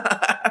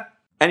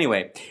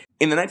 Anyway,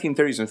 in the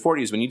 1930s and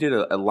 40s, when you did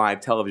a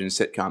live television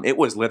sitcom, it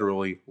was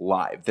literally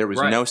live. There was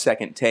no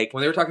second take.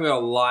 When they were talking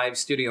about a live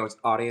studio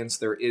audience,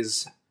 there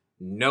is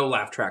no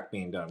laugh track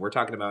being done. We're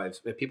talking about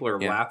if people are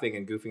laughing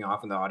and goofing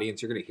off in the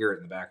audience, you're going to hear it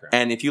in the background.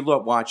 And if you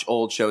watch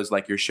old shows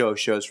like your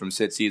shows from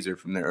Sid Caesar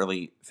from the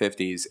early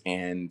 50s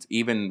and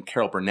even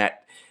Carol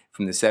Burnett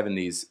from the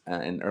 70s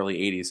and early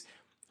 80s,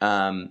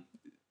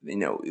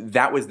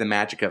 that was the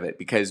magic of it,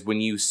 because when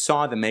you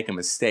saw them make a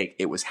mistake,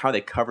 it was how they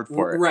covered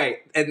for it. Right.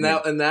 And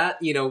that,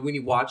 when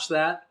you watch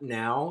that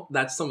now,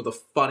 that's some of the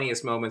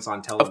funniest moments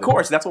on television. Of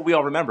course, that's what we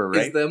all remember,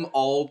 right? Is them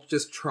all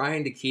just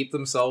trying to keep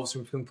themselves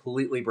from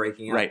completely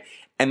breaking up. Right.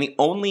 And the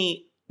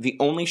only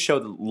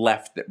show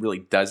left that really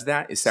does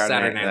that is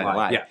Saturday Night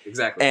Live. Yeah,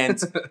 exactly. And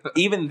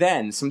even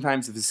then,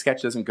 sometimes if the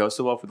sketch doesn't go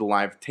so well for the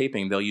live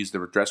taping, they'll use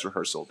the dress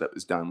rehearsal that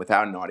was done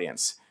without an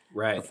audience.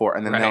 Right. Before,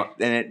 and then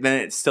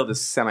then it's still this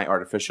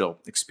semi-artificial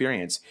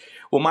experience.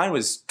 Well, mine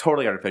was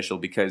totally artificial,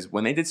 because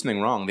when they did something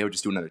wrong, they would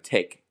just do another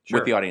take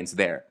with the audience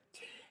there.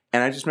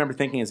 And I just remember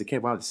thinking as a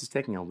kid, wow, this is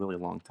taking a really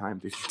long time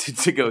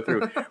to go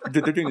through.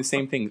 They're doing the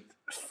same thing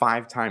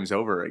 5 times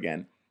over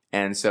again.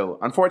 And so,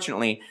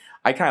 unfortunately,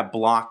 I kind of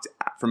blocked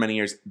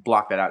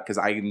that out, because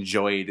I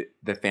enjoyed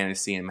the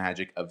fantasy and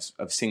magic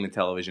of seeing the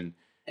television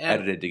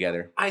edited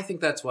together. I think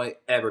that's why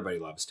everybody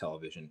loves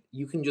television.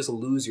 You can just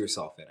lose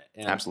yourself in it.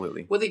 And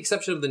absolutely. With the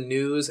exception of the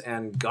news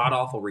and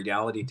god-awful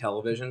reality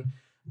television,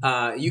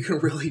 you can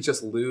really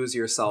just lose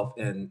yourself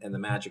in the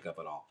magic of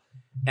it all.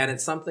 And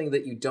it's something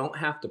that you don't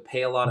have to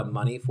pay a lot of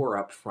money for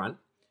up front.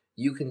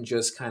 You can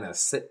just kind of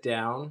sit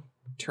down,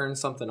 turn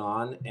something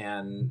on,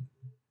 and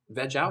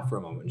veg out for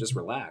a moment, just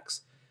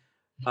relax.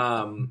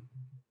 You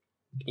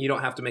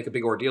don't have to make a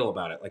big ordeal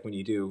about it, like when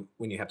you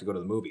have to go to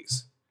the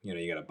movies.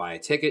 You got to buy a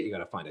ticket. You got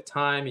to find a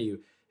time. If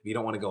you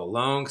don't want to go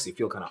alone because you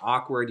feel kind of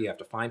awkward, you have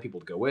to find people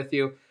to go with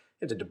you. You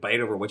have to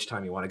debate over which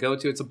time you want to go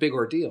to. It's a big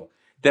ordeal.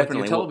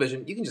 Definitely. With your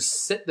television, you can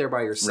just sit there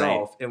by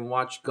yourself and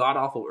watch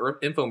god-awful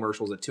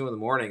infomercials at 2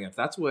 a.m. If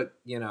that's what,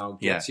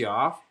 gets you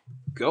off,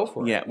 go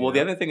for it. Yeah. Well,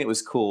 the other thing that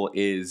was cool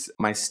is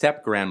my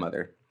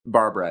step-grandmother,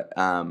 Barbara,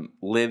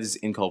 lives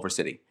in Culver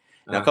City.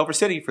 Now, Culver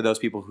City, for those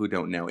people who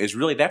don't know,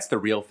 that's the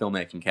real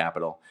filmmaking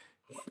capital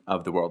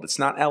of the world. It's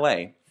not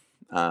L.A.,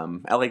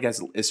 LA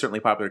is certainly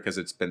popular because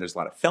there's a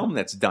lot of film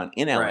that's done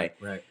in LA,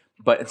 right.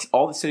 But it's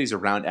all the cities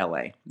around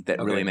LA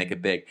that really make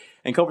it big.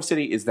 And Culver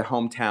City is the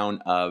hometown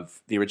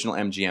of the original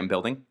MGM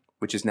building,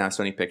 which is now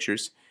Sony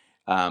Pictures,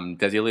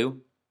 Desilu,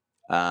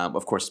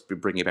 of course,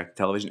 bringing it back to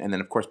television, and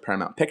then of course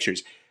Paramount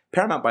Pictures.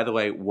 Paramount, by the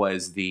way,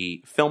 was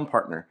the film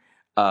partner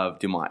of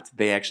Dumont.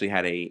 They actually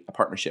had a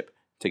partnership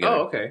together.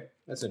 Oh, okay,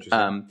 that's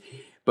interesting.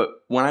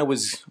 But when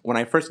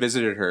I first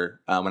visited her,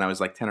 when I was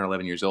like 10 or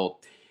 11 years old,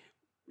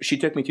 she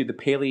took me to the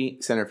Paley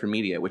Center for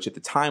Media, which at the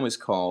time was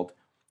called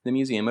the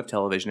Museum of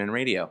Television and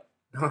Radio.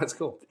 Oh, that's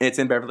cool. It's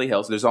in Beverly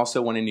Hills. There's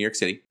also one in New York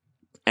City.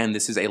 And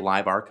this is a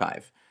live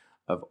archive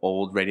of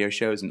old radio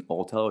shows and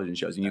old television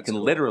shows. And you can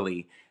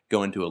literally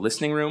go into a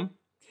listening room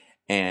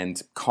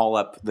and call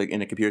up,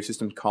 in a computer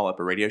system, call up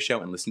a radio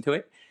show and listen to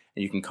it.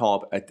 And you can call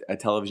up a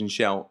television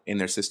show in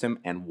their system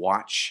and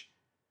watch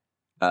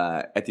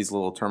at these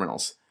little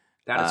terminals.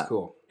 That is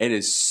cool. It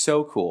is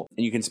so cool.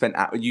 And you can spend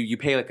you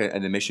pay like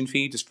an admission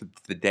fee just for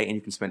the day, and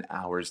you can spend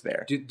hours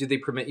there. Do they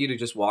permit you to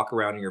just walk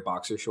around in your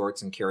boxer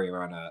shorts and carry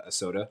around a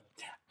soda?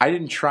 I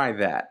didn't try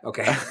that.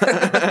 Okay.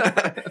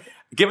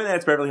 Given that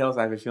it's Beverly Hills,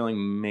 I have a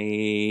feeling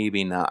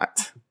maybe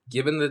not.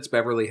 Given that it's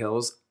Beverly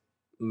Hills,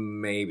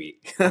 maybe.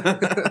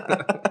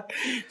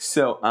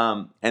 So,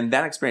 and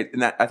that experience,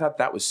 and I thought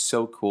that was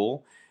so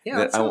cool. Yeah,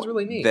 that sounds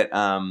really neat. That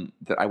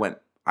I went.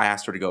 I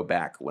asked her to go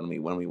back when we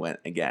went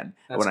again.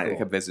 That's I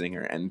kept visiting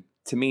her, and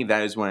to me,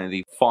 that is one of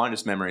the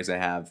fondest memories I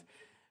have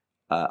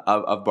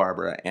of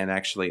Barbara, and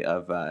actually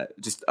of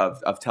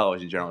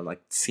television in general,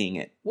 like seeing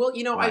it. Well,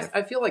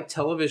 I feel like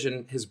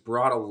television has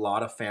brought a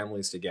lot of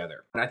families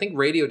together, and I think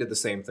radio did the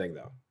same thing,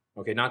 though.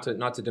 Okay, not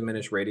to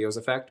diminish radio's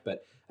effect,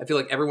 but I feel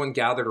like everyone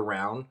gathered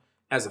around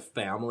as a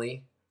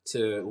family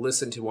to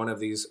listen to one of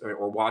these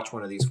or watch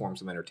one of these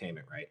forms of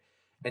entertainment, right?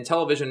 And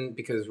television,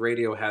 because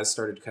radio has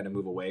started to kind of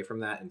move away from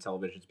that, and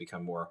television's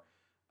become more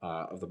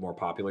of the more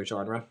popular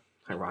genre.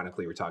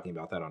 Ironically, we're talking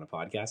about that on a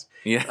podcast.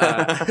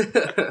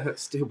 Yeah.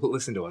 Still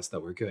listen to us, though.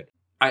 We're good.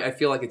 I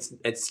feel like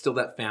it's still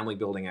that family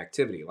building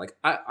activity. Like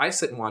I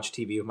sit and watch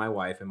TV with my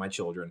wife and my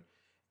children,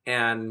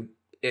 and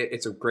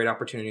it's a great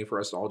opportunity for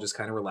us to all just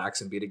kind of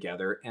relax and be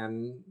together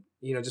and,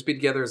 just be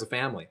together as a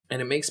family.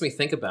 And it makes me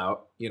think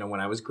about, when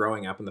I was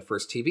growing up and the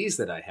first TVs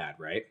that I had,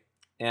 right?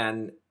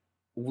 And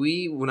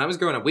when I was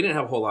growing up, we didn't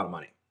have a whole lot of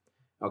money.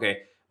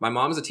 Okay. My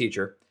mom's a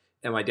teacher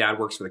and my dad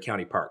works for the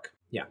county park.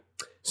 Yeah.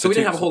 So we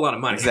didn't have a whole lot of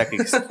money. Exactly.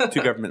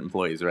 2 government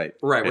employees, right?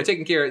 Right. We're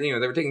taking care of, they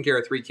were taking care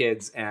of 3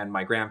 kids and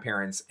my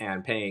grandparents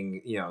and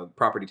paying,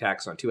 property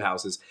tax on 2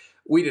 houses.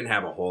 We didn't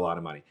have a whole lot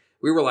of money.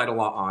 We relied a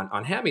lot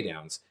on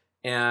hand-me-downs.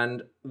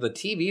 And the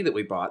TV that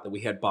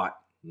we had bought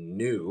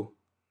new,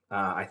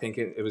 I think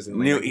it was in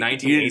new,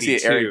 1982. You didn't see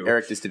it.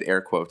 Eric just did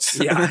air quotes.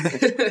 Yeah.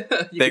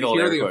 You Big can old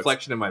hear air the quotes.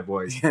 inflection in my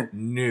voice.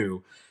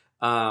 New.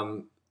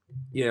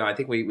 I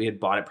think we had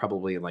bought it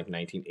probably in like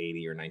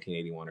 1980 or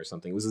 1981 or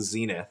something. It was a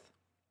Zenith.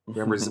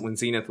 Remember when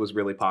Zenith was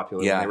really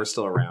popular Yeah. when they were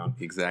still around?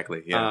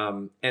 Exactly.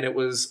 Yeah. And it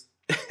was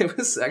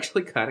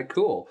actually kind of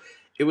cool.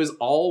 It was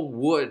all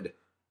wood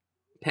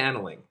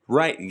paneling.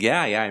 Right.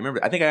 Yeah. I remember.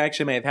 I think I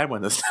actually may have had one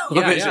of those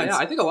Yeah, televisions.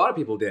 I think a lot of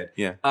people did.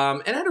 Yeah.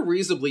 And it had a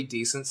reasonably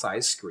decent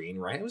sized screen,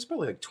 right? It was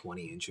probably like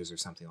 20 inches or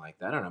something like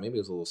that. I don't know. Maybe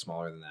it was a little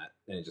smaller than that.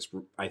 And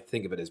I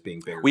think of it as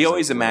being bigger. We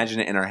always imagine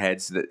it in our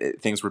heads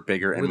that things were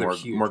bigger and They're more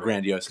huge, more right?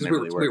 grandiose than they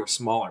really were. We were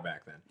smaller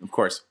back then. Of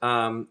course.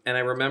 And I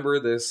remember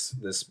this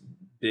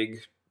big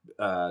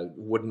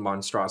wooden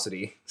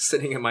monstrosity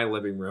sitting in my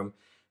living room,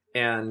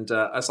 and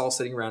us all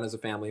sitting around as a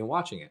family and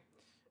watching it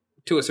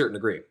to a certain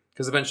degree.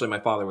 Because eventually my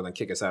father would then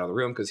kick us out of the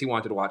room because he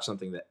wanted to watch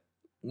something that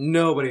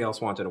nobody else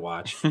wanted to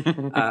watch.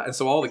 And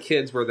so all the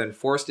kids were then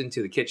forced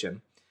into the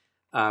kitchen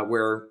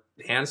where,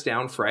 hands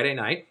down, Friday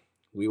night,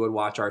 we would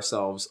watch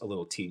ourselves a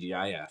little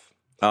TGIF.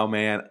 Oh,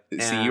 man.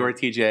 See, you were a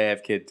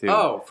TGIF kid, too.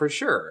 Oh, for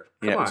sure.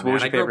 Come on, so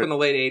man. I grew up in the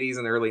late 80s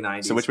and early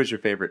 90s. So which was your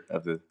favorite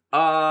of the...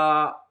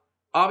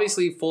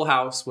 Obviously, Full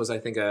House was, I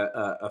think,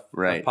 a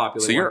popular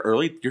So you're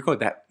one. you're going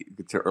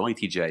to early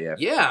TGIF.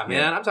 Yeah,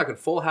 man. I'm talking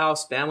Full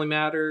House, Family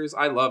Matters.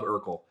 I love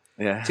Urkel.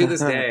 Yeah. To this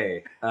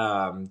day,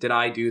 did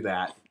I do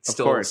that?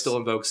 course. Still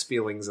invokes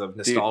feelings of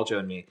nostalgia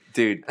in me.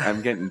 Dude,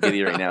 I'm getting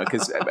giddy right now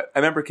because I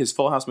remember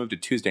Full House moved to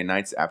Tuesday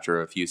nights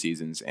after a few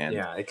seasons, and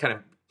Yeah, it kind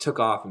of took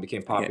off and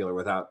became popular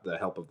without the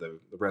help of the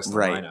rest of the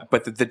lineup.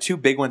 But the two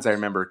big ones I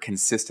remember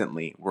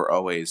consistently were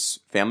always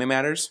Family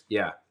Matters,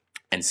 Yeah.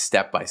 and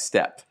Step by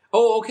Step.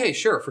 Oh, okay,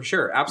 sure, for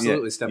sure,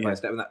 absolutely, Yeah, Step by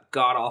Step, and that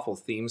god awful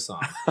theme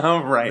song.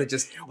 Oh, right. That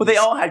just They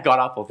all had god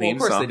awful Well,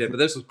 themes. of course they did, but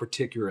this was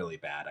particularly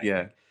bad. I Yeah.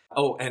 think.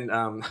 Oh, and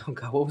oh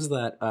God, what was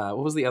that? What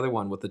was the other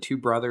one with the two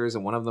brothers,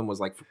 and one of them was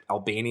like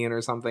Albanian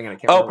or something? And I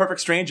can't. remember. Perfect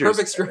Strangers.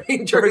 Perfect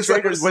Strangers. Perfect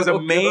Strangers was so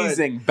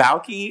amazing.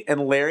 Balky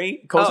and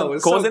Larry, Coles it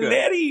was and so good.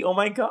 Larry. Oh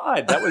my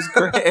God, that was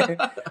great.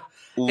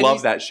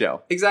 Love that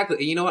show. Exactly.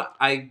 And you know what?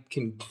 I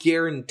can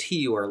guarantee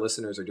you our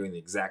listeners are doing the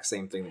exact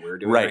same thing that we're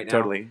doing right now.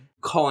 Totally.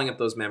 Calling up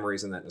those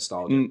memories and that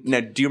nostalgia. Now,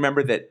 do you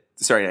remember that?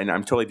 Sorry, and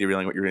I'm totally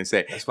derailing what you were going to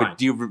say. That's fine. But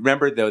do you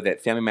remember, though,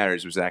 that Family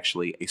Matters was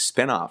actually a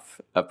spinoff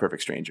of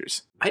Perfect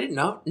Strangers? I didn't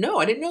know. No,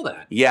 I didn't know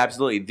that. Yeah,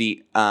 absolutely.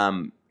 The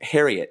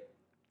Harriet,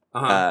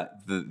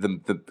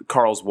 the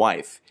Carl's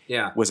wife,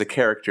 Yeah. was a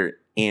character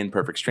in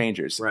Perfect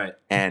Strangers. Right.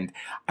 And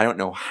I don't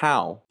know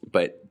how,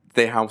 but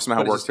they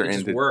somehow But worked her it just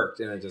into. worked,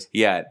 and it just.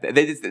 Yeah,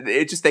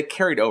 they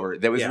carried over.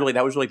 That was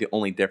really the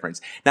only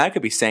difference. Now I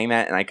could be saying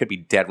that, and I could be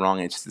dead wrong.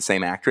 And it's just the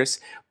same actress,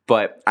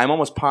 but I'm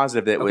almost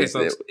positive that it Okay, was.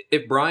 folks,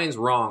 if Brian's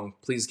wrong,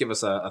 please give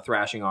us a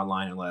thrashing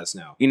online and let us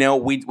know. You know,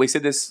 we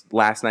said this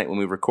last night when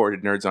we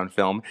recorded Nerds on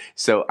Film,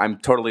 so I'm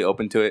totally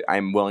open to it.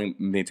 I'm willing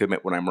to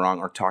admit when I'm wrong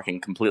or talking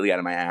completely out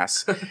of my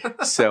ass.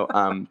 So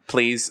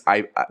please,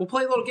 We'll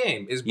play a little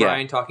game. Is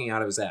Brian talking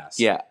out of his ass?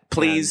 yeah,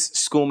 please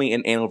school me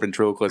in anal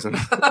ventriloquism.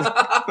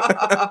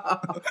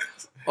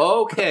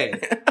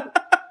 Okay.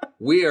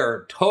 We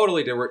are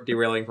totally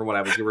derailing from what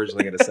I was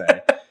originally going to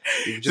say.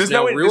 You've just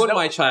ruined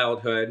my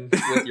childhood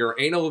with your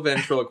anal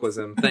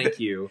ventriloquism. Thank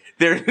you.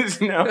 There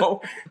is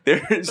no.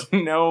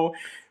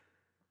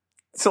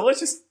 So let's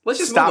just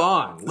stop. Move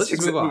on. Let's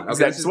just move on.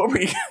 Okay, That's what were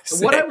you gonna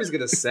say? What I was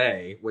going to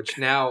say, which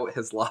now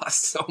has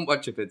lost so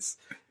much of its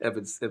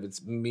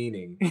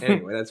meaning.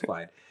 Anyway, that's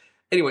fine.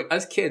 Anyway,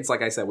 as kids,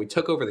 like I said, we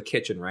took over the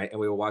kitchen, right? And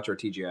we would watch our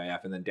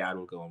TGIF, and then Dad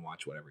would go and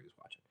watch whatever he was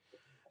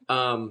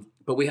watching.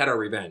 But we had our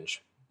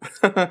revenge.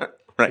 Right.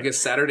 Because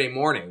Saturday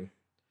morning,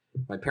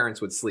 my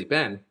parents would sleep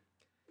in,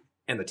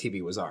 and the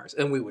TV was ours.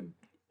 And we would,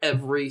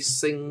 every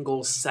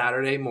single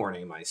Saturday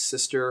morning, my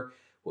sister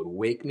would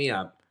wake me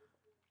up,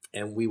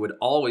 and we would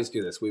always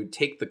do this. We would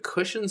take the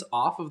cushions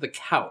off of the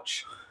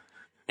couch,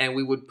 and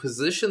we would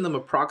position them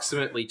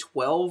approximately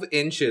 12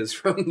 inches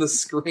from the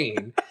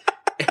screen,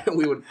 and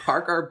we would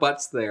park our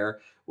butts there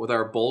with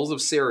our bowls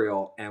of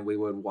cereal, and we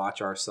would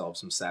watch ourselves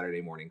some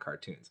Saturday morning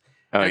cartoons.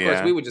 And of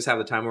course, we would just have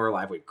the time of our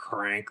life. We'd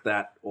crank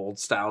that old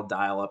style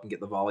dial up and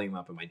get the volume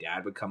up, and my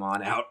dad would come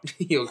on out,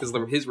 because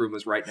his room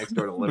was right next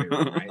door to the living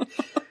room, right?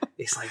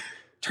 He's like,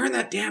 turn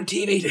that damn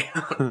TV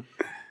down.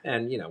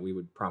 And, we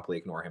would promptly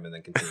ignore him and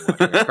then continue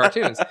watching our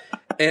cartoons.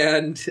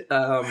 And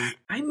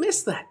I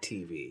miss that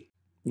TV.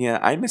 Yeah,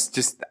 I miss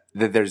just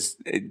that there's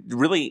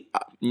really,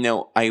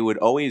 I would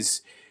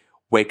always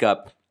wake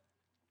up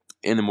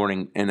in the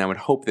morning and I would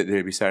hope that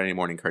there'd be Saturday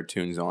morning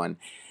cartoons on.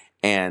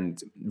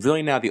 And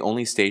really now the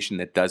only station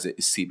that does it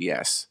is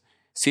CBS.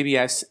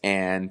 CBS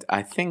and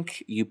I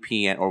think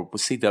UPN or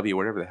CW,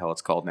 whatever the hell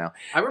it's called now.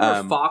 I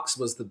remember Fox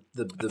was the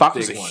Fox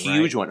big was a one,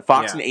 huge right? one.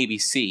 Fox and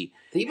ABC.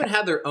 They even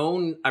had their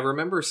own. I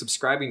remember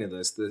subscribing to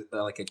this,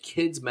 like a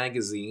kids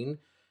magazine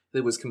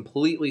that was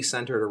completely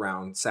centered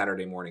around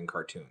Saturday morning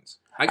cartoons.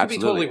 I could be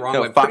totally wrong.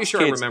 No, I'm pretty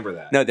sure I remember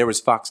that. No, there was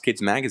Fox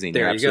Kids magazine.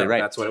 There You're you absolutely go.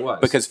 right. That's what it was.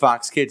 Because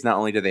Fox Kids, not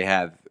only do they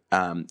have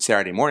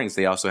Saturday mornings,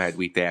 they also had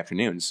weekday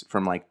afternoons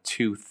from like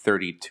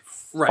 2:30 to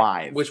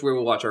 5. Which we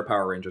will watch our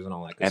Power Rangers and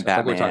all that good and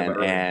stuff.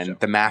 Batman and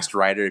The Masked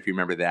Rider, if you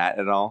remember that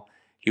at all.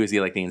 He was the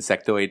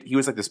insectoid. He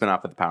was like the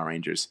spinoff of the Power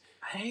Rangers.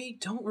 I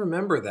don't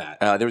remember that.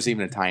 There was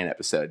even a tie-in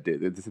episode.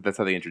 That's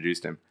how they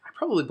introduced him. I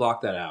probably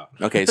blocked that out.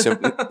 Okay, so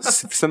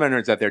some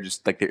nerds out there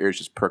just like their ears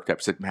just perked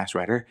up. Said, Masked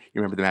Rider?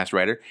 You remember the Masked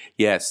Rider?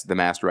 Yes, the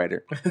Masked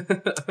Rider.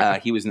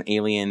 He was an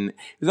alien. It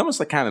was almost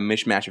like kind of a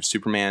mishmash of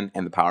Superman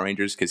and the Power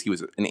Rangers because he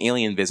was an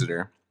alien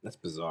visitor. That's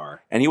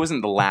bizarre. And he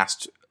wasn't the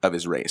last of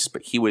his race,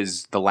 but he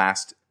was the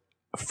last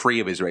free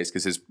of his race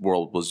because his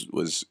world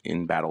was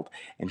embattled.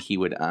 And he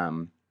would,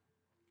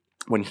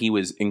 when he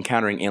was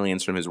encountering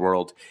aliens from his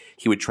world,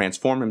 he would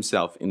transform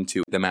himself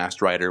into the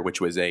Masked Rider, which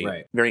was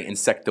a very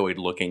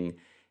insectoid-looking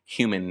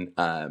human,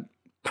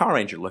 Power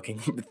Ranger-looking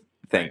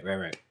thing.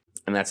 Right.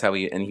 And that's how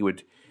he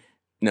would,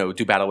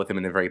 do battle with him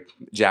in a very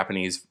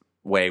Japanese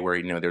way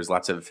where, there's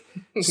lots of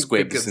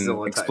squibs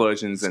and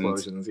explosions.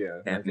 Yeah.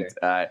 And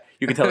Okay.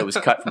 You can tell it was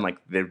cut from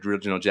the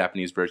original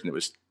Japanese version that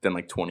was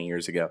done 20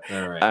 years ago.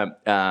 All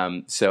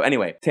right. So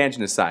anyway,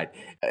 tangent aside,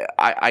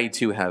 I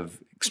too have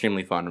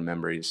extremely fond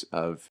memories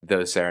of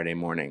those Saturday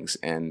mornings.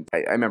 And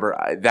I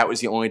remember that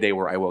was the only day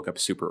where I woke up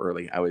super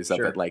early. I was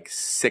up at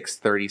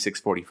 6:30,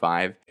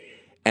 6:45.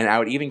 And I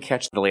would even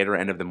catch the later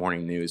end of the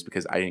morning news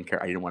because I didn't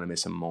care. I didn't want to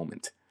miss a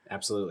moment.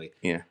 Absolutely.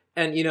 Yeah.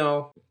 And,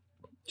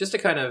 just to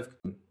kind of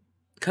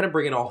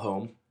bring it all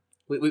home,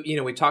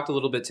 we talked a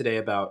little bit today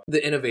about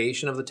the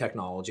innovation of the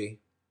technology,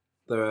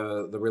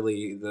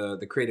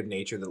 the creative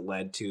nature that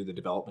led to the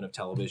development of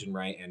television,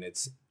 right? And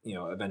its,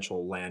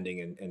 eventual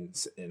landing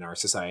in our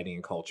society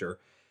and culture.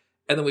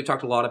 And then we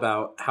talked a lot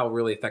about how it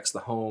really affects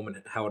the home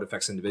and how it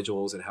affects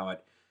individuals and how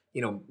it,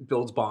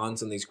 builds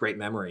bonds and these great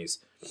memories.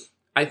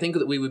 I think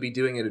that we would be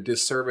doing it a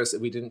disservice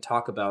if we didn't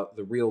talk about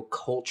the real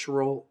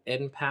cultural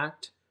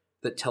impact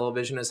that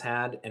television has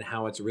had and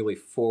how it's really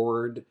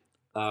forward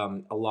a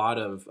lot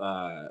of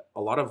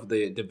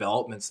the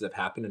developments that have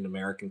happened in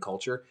American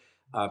culture,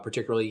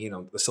 particularly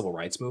the civil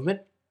rights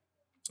movement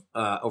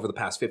over the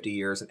past 50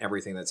 years and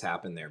everything that's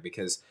happened there.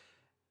 Because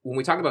when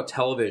we talk about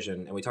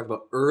television and we talk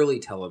about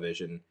early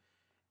television,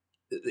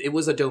 it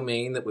was a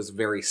domain that was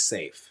very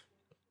safe.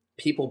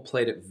 People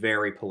played it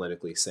very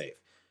politically safe.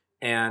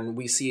 And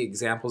we see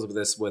examples of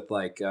this with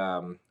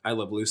I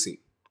Love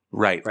Lucy.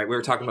 Right. We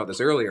were talking about this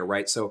earlier,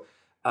 right? So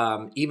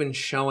even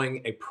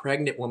showing a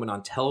pregnant woman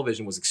on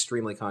television was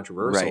extremely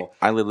controversial. Right.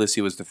 I Love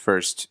Lucy was the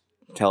first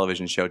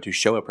television show to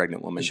show a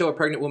pregnant woman.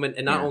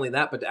 And not only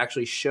that, but to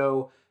actually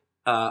show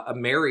a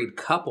married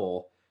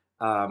couple.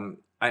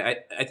 I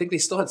think they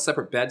still had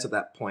separate beds at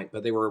that point,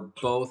 but they were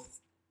both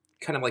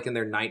kind of in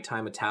their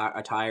nighttime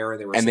attire. And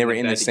they were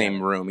in the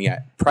same room,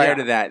 yeah. Prior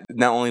to that,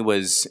 not only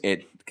was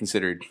it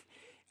considered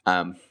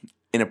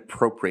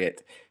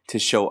inappropriate to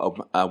show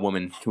a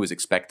woman who was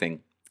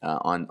expecting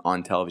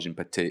on television,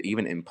 but to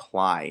even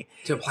imply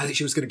that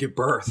she was going to give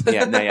birth.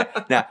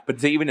 But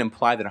to even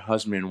imply that a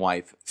husband and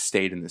wife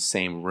stayed in the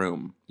same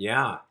room,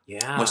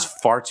 was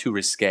far too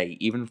risque.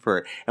 Even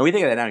for, and we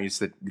think of that now, you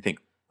think,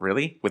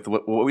 really, with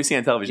what we see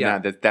on television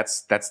now,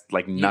 that's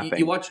like nothing.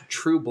 You watch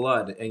True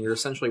Blood, and you're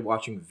essentially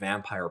watching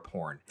vampire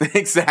porn.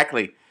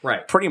 Exactly,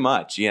 right? Pretty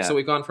much, yeah. So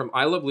we've gone from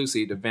I Love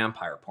Lucy to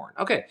vampire porn.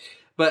 Okay.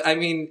 But I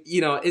mean,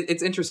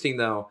 it's interesting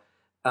though,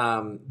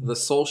 the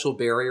social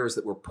barriers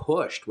that were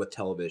pushed with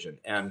television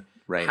and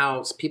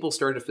how people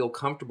started to feel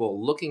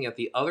comfortable looking at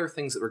the other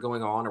things that were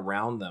going on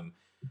around them.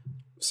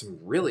 Some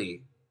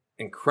really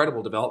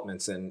incredible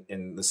developments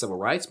in the civil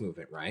rights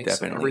movement, right?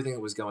 Definitely. So everything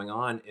that was going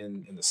on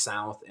in the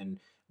South and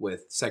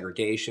with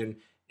segregation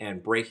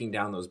and breaking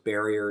down those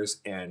barriers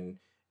and,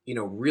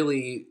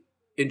 really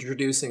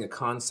introducing a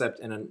concept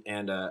and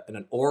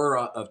an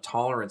aura of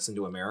tolerance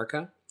into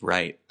America.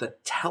 Right. The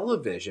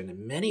television,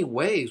 in many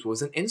ways,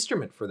 was an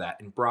instrument for that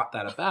and brought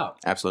that about.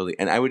 Absolutely.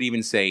 And I would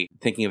even say,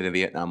 thinking of the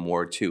Vietnam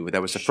War, too,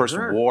 that was the first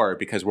war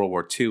because World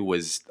War II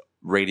was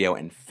radio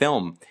and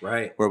film,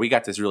 right? Where we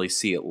got to really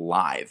see it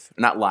live.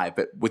 Not live,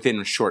 but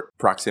within short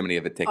proximity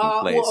of it taking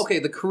place. Well, okay,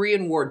 the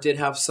Korean War did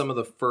have some of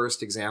the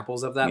first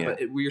examples of that, but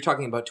you're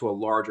talking about to a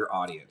larger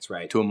audience,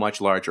 right? To a much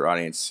larger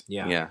audience.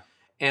 Yeah.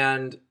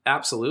 And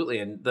absolutely.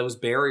 And those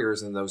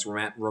barriers and those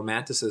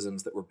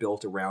romanticisms that were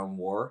built around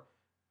war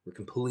were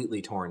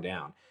completely torn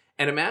down.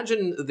 And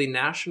imagine the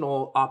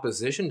national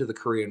opposition to the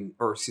Korean,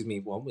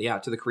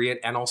 to the Korean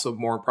and also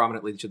more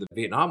prominently to the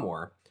Vietnam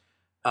War.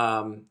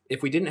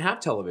 If we didn't have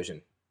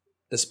television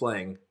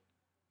displaying,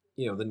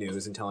 the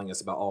news and telling us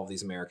about all of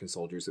these American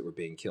soldiers that were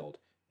being killed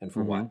and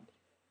for what?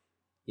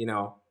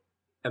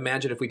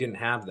 Imagine if we didn't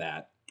have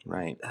that,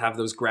 right? Have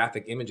those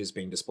graphic images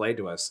being displayed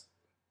to us.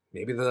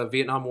 Maybe the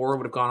Vietnam War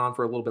would have gone on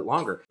for a little bit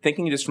longer.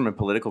 Thinking just from a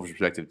political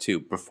perspective too,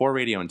 before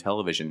radio and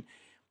television,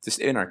 just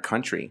in our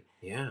country,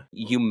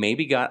 you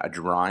maybe got a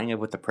drawing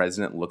of what the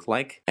president looked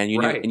like, and you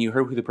knew, and you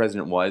heard who the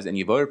president was, and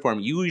you voted for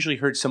him. You usually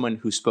heard someone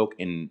who spoke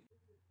on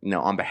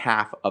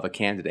behalf of a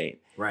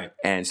candidate, right?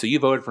 And so you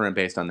voted for him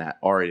based on that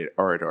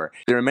orator.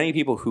 There are many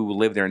people who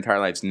live their entire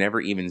lives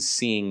never even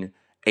seeing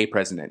a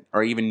president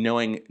or even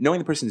knowing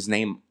the person's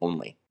name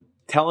only.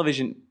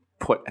 Television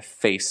put a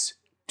face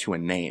to a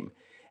name,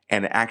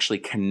 and it actually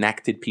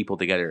connected people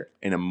together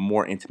in a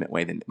more intimate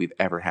way than we've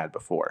ever had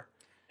before.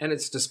 And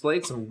it's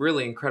displayed some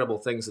really incredible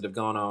things that have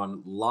gone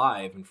on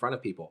live in front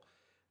of people.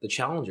 The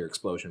Challenger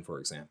explosion, for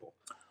example.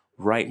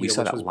 Right, we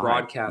saw which that was live.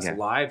 broadcast Yeah.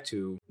 live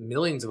to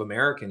millions of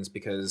Americans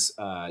because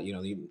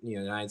the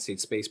United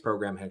States space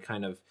program had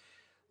kind of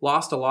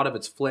lost a lot of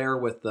its flair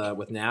with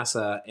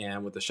NASA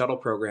and with the shuttle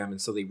program, and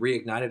so they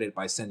reignited it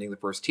by sending the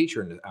first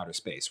teacher into outer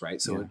space.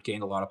 Right, so it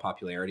gained a lot of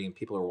popularity, and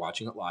people were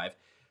watching it live.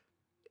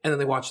 And then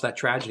they watched that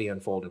tragedy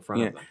unfold in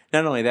front of them.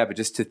 Not only that, but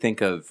just to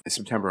think of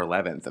September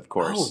 11th, of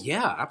course. Oh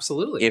yeah,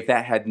 absolutely. If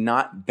that had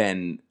not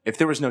been, if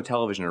there was no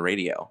television or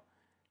radio,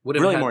 Would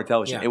have really had- more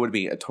television, yeah. it would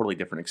be a totally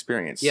different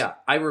experience. Yeah,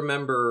 I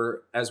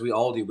remember, as we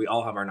all do, we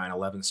all have our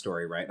 9/11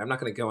 story, right? I'm not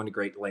going to go into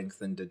great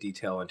length into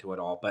detail into it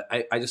all, but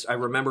I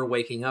remember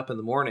waking up in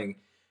the morning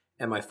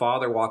and my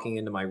father walking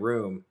into my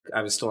room.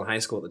 I was still in high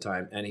school at the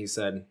time, and he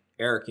said,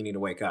 "Eric, you need to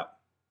wake up."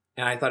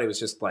 And I thought he was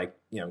just like,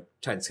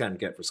 trying to kind of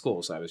get for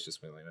school, so I was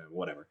just like,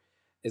 whatever.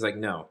 He's like,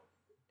 "No,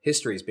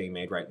 history is being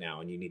made right now,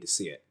 and you need to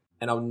see it."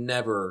 And I'll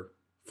never,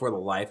 for the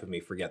life of me,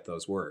 forget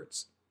those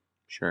words.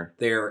 Sure.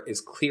 They're as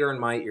clear in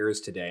my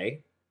ears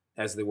today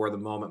as they were the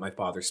moment my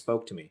father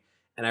spoke to me.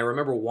 And I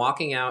remember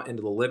walking out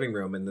into the living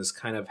room in this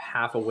kind of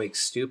half awake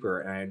stupor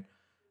and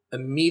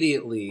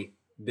immediately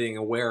being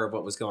aware of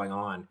what was going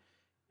on.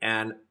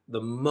 And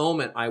the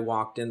moment I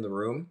walked in the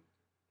room,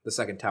 the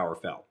second tower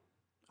fell.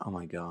 Oh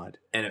my God.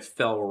 And it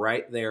fell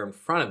right there in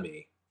front of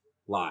me,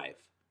 live.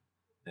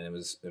 And it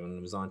was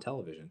on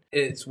television.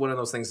 It's one of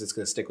those things that's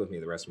going to stick with me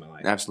the rest of my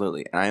life.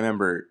 Absolutely. And I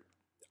remember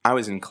I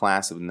was in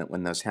class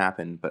when those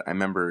happened, but I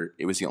remember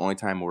it was the only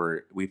time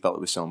where we felt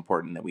it was so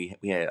important that we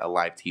had a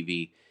live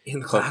TV In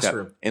the hooked up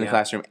classroom. in the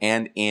classroom,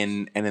 and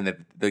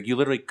then you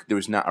literally, there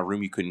was not a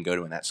room you couldn't go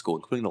to in that school,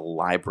 including the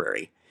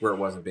library, Where it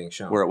wasn't being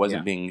shown. where it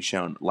wasn't Yeah. being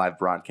shown live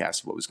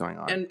broadcast of what was going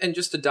on. And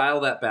just to dial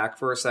that back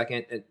for a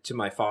second to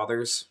my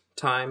father's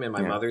time and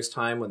my Yeah. mother's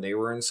time when they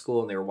were in school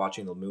and they were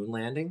watching the moon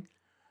landing,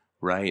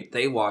 Right.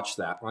 they watched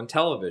that on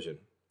television.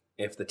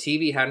 If the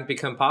TV hadn't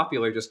become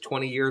popular just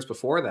 20 years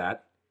before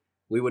that,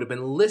 we would have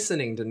been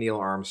listening to Neil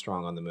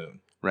Armstrong on the moon.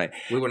 Right.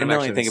 We wouldn't And have not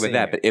only actually think about been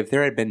that, seeing but if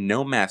there had been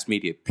no mass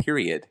media,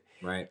 period,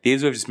 Right.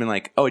 these would have just been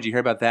like, "Oh, did you hear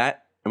about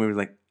that?" And we were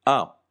like,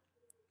 "Oh,"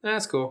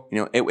 That's cool.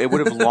 it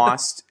would have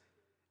lost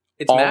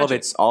It's all magic. of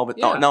its,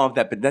 Yeah. not of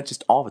that, but that's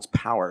just all of its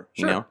power,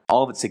 Sure.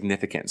 all of its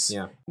significance.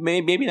 Yeah.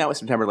 Maybe not with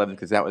September 11th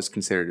because that was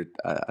considered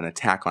an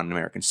attack on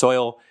American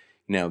soil.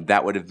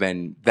 That would have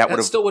been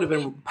That still would have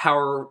been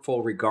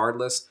powerful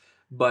regardless,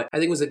 but I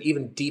think it was an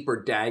even deeper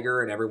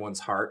dagger in everyone's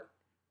heart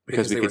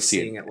Because we they could were see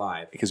it. seeing it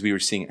live. because we were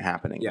seeing it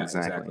happening. Yeah,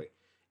 exactly.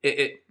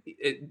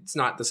 It's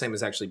not the same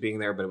as actually being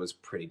there, but it was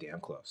pretty damn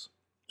close.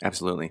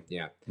 Absolutely.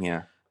 Yeah.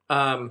 Yeah.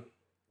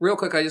 Real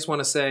quick, I just want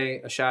to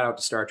say a shout out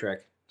to Star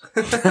Trek.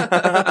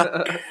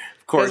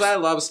 Of course. Because I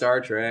love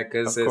Star Trek,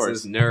 because Of this course.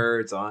 is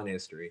nerds on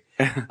history.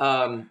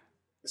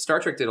 Star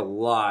Trek did a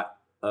lot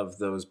of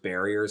those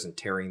barriers and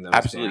tearing those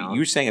Absolutely. down. You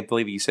were saying, I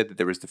believe you said that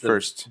there was the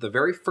first. The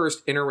very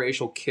first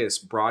interracial kiss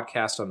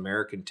broadcast on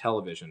American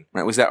television.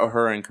 Right, was that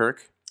Uhura and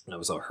Kirk? That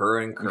was her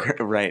and Kirk.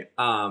 Right.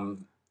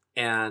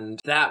 And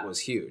that was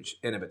huge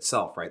in of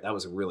itself, right? That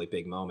was a really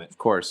big moment. Of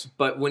course.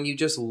 But when you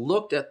just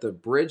looked at the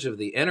bridge of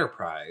the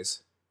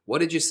Enterprise, what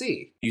did you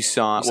see? You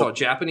saw. You saw a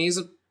Japanese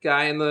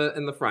guy in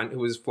the front who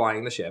was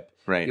flying the ship.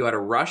 Right. You had a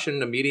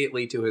Russian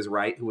immediately to his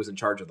right who was in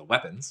charge of the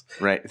weapons,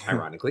 Right.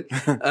 ironically.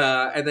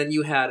 And then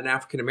you had an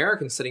African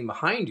American sitting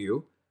behind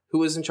you who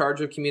was in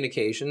charge of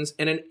communications,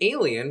 and an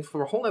alien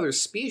from a whole other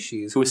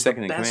species Who was the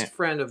second in best command.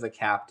 friend of the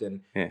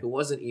captain, Yeah. who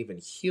wasn't even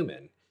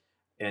human.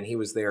 And he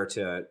was there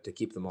to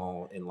keep them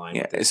all in line.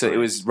 Yeah. with their So it time.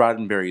 was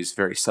Roddenberry's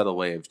very subtle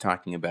way of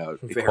talking about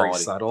very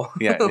equality. subtle.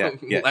 Yeah.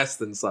 Less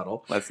than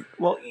subtle.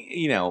 Well,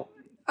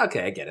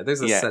 Okay, I get it.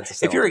 There's a yeah. sense of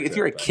If you're subtlety if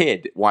you're a to it,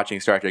 kid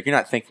watching Star Trek, you're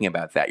not thinking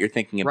about that. You're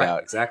thinking but- right,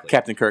 about exactly,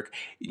 Captain Kirk.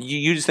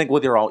 You just think,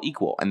 well, they're all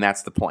equal, and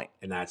that's the point.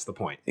 and that's the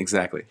point.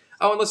 Exactly.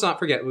 Oh, and let's not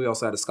forget, we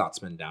also had a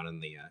Scotsman down in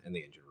the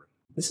injury room.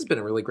 This has been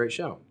a really great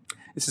show.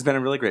 This has been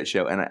a really great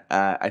show, and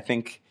I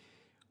think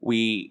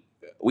we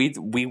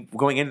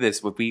going into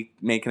this, we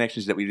made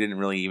connections that we didn't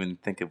really even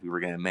think of we were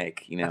going to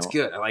make. That's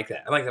good. I like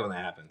that. I like that when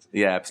that happens.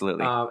 Yeah,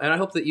 absolutely. And I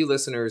hope that you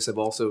listeners have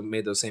also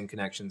made those same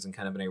connections and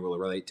kind of been able to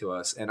relate to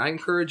us. And I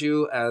encourage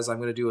you, as I'm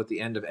going to do at the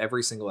end of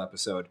every single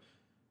episode,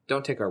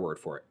 don't take our word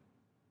for it.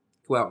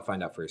 Go out and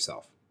find out for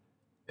yourself.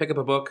 Pick up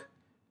a book,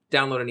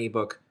 download an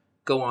ebook,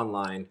 go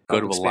online, Go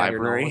to a expand your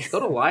library. knowledge. Go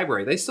to a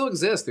library. They still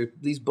exist. They're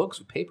these books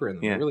with paper in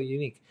them. Yeah. They're really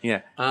unique.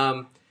 Yeah.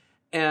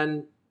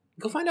 And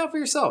go find out for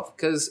yourself,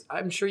 because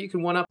I'm sure you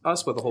can one-up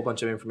us with a whole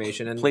bunch of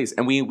information. And Please,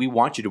 and we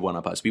want you to one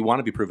up us. We want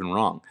to be proven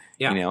wrong.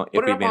 yeah, if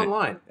put it we've up made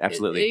online.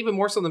 Absolutely. Even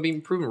more so than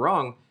being proven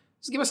wrong,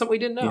 just give us something we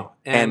didn't know,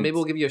 Yeah. and And- maybe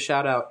we'll give you a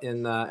shout out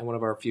in one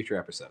of our future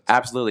episodes.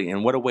 Absolutely.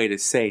 And what a way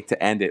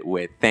to end it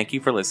with thank you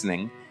for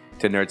listening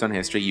to Nerds on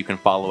History. You can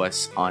follow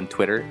us on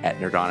Twitter at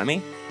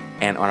Nerdonomy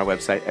and on our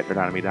website at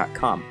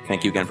nerdonomy.com.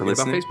 Thank you again for Forget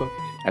about listening. Facebook.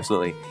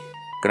 Absolutely.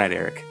 Good night,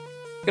 Eric.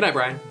 Good night,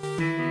 Brian.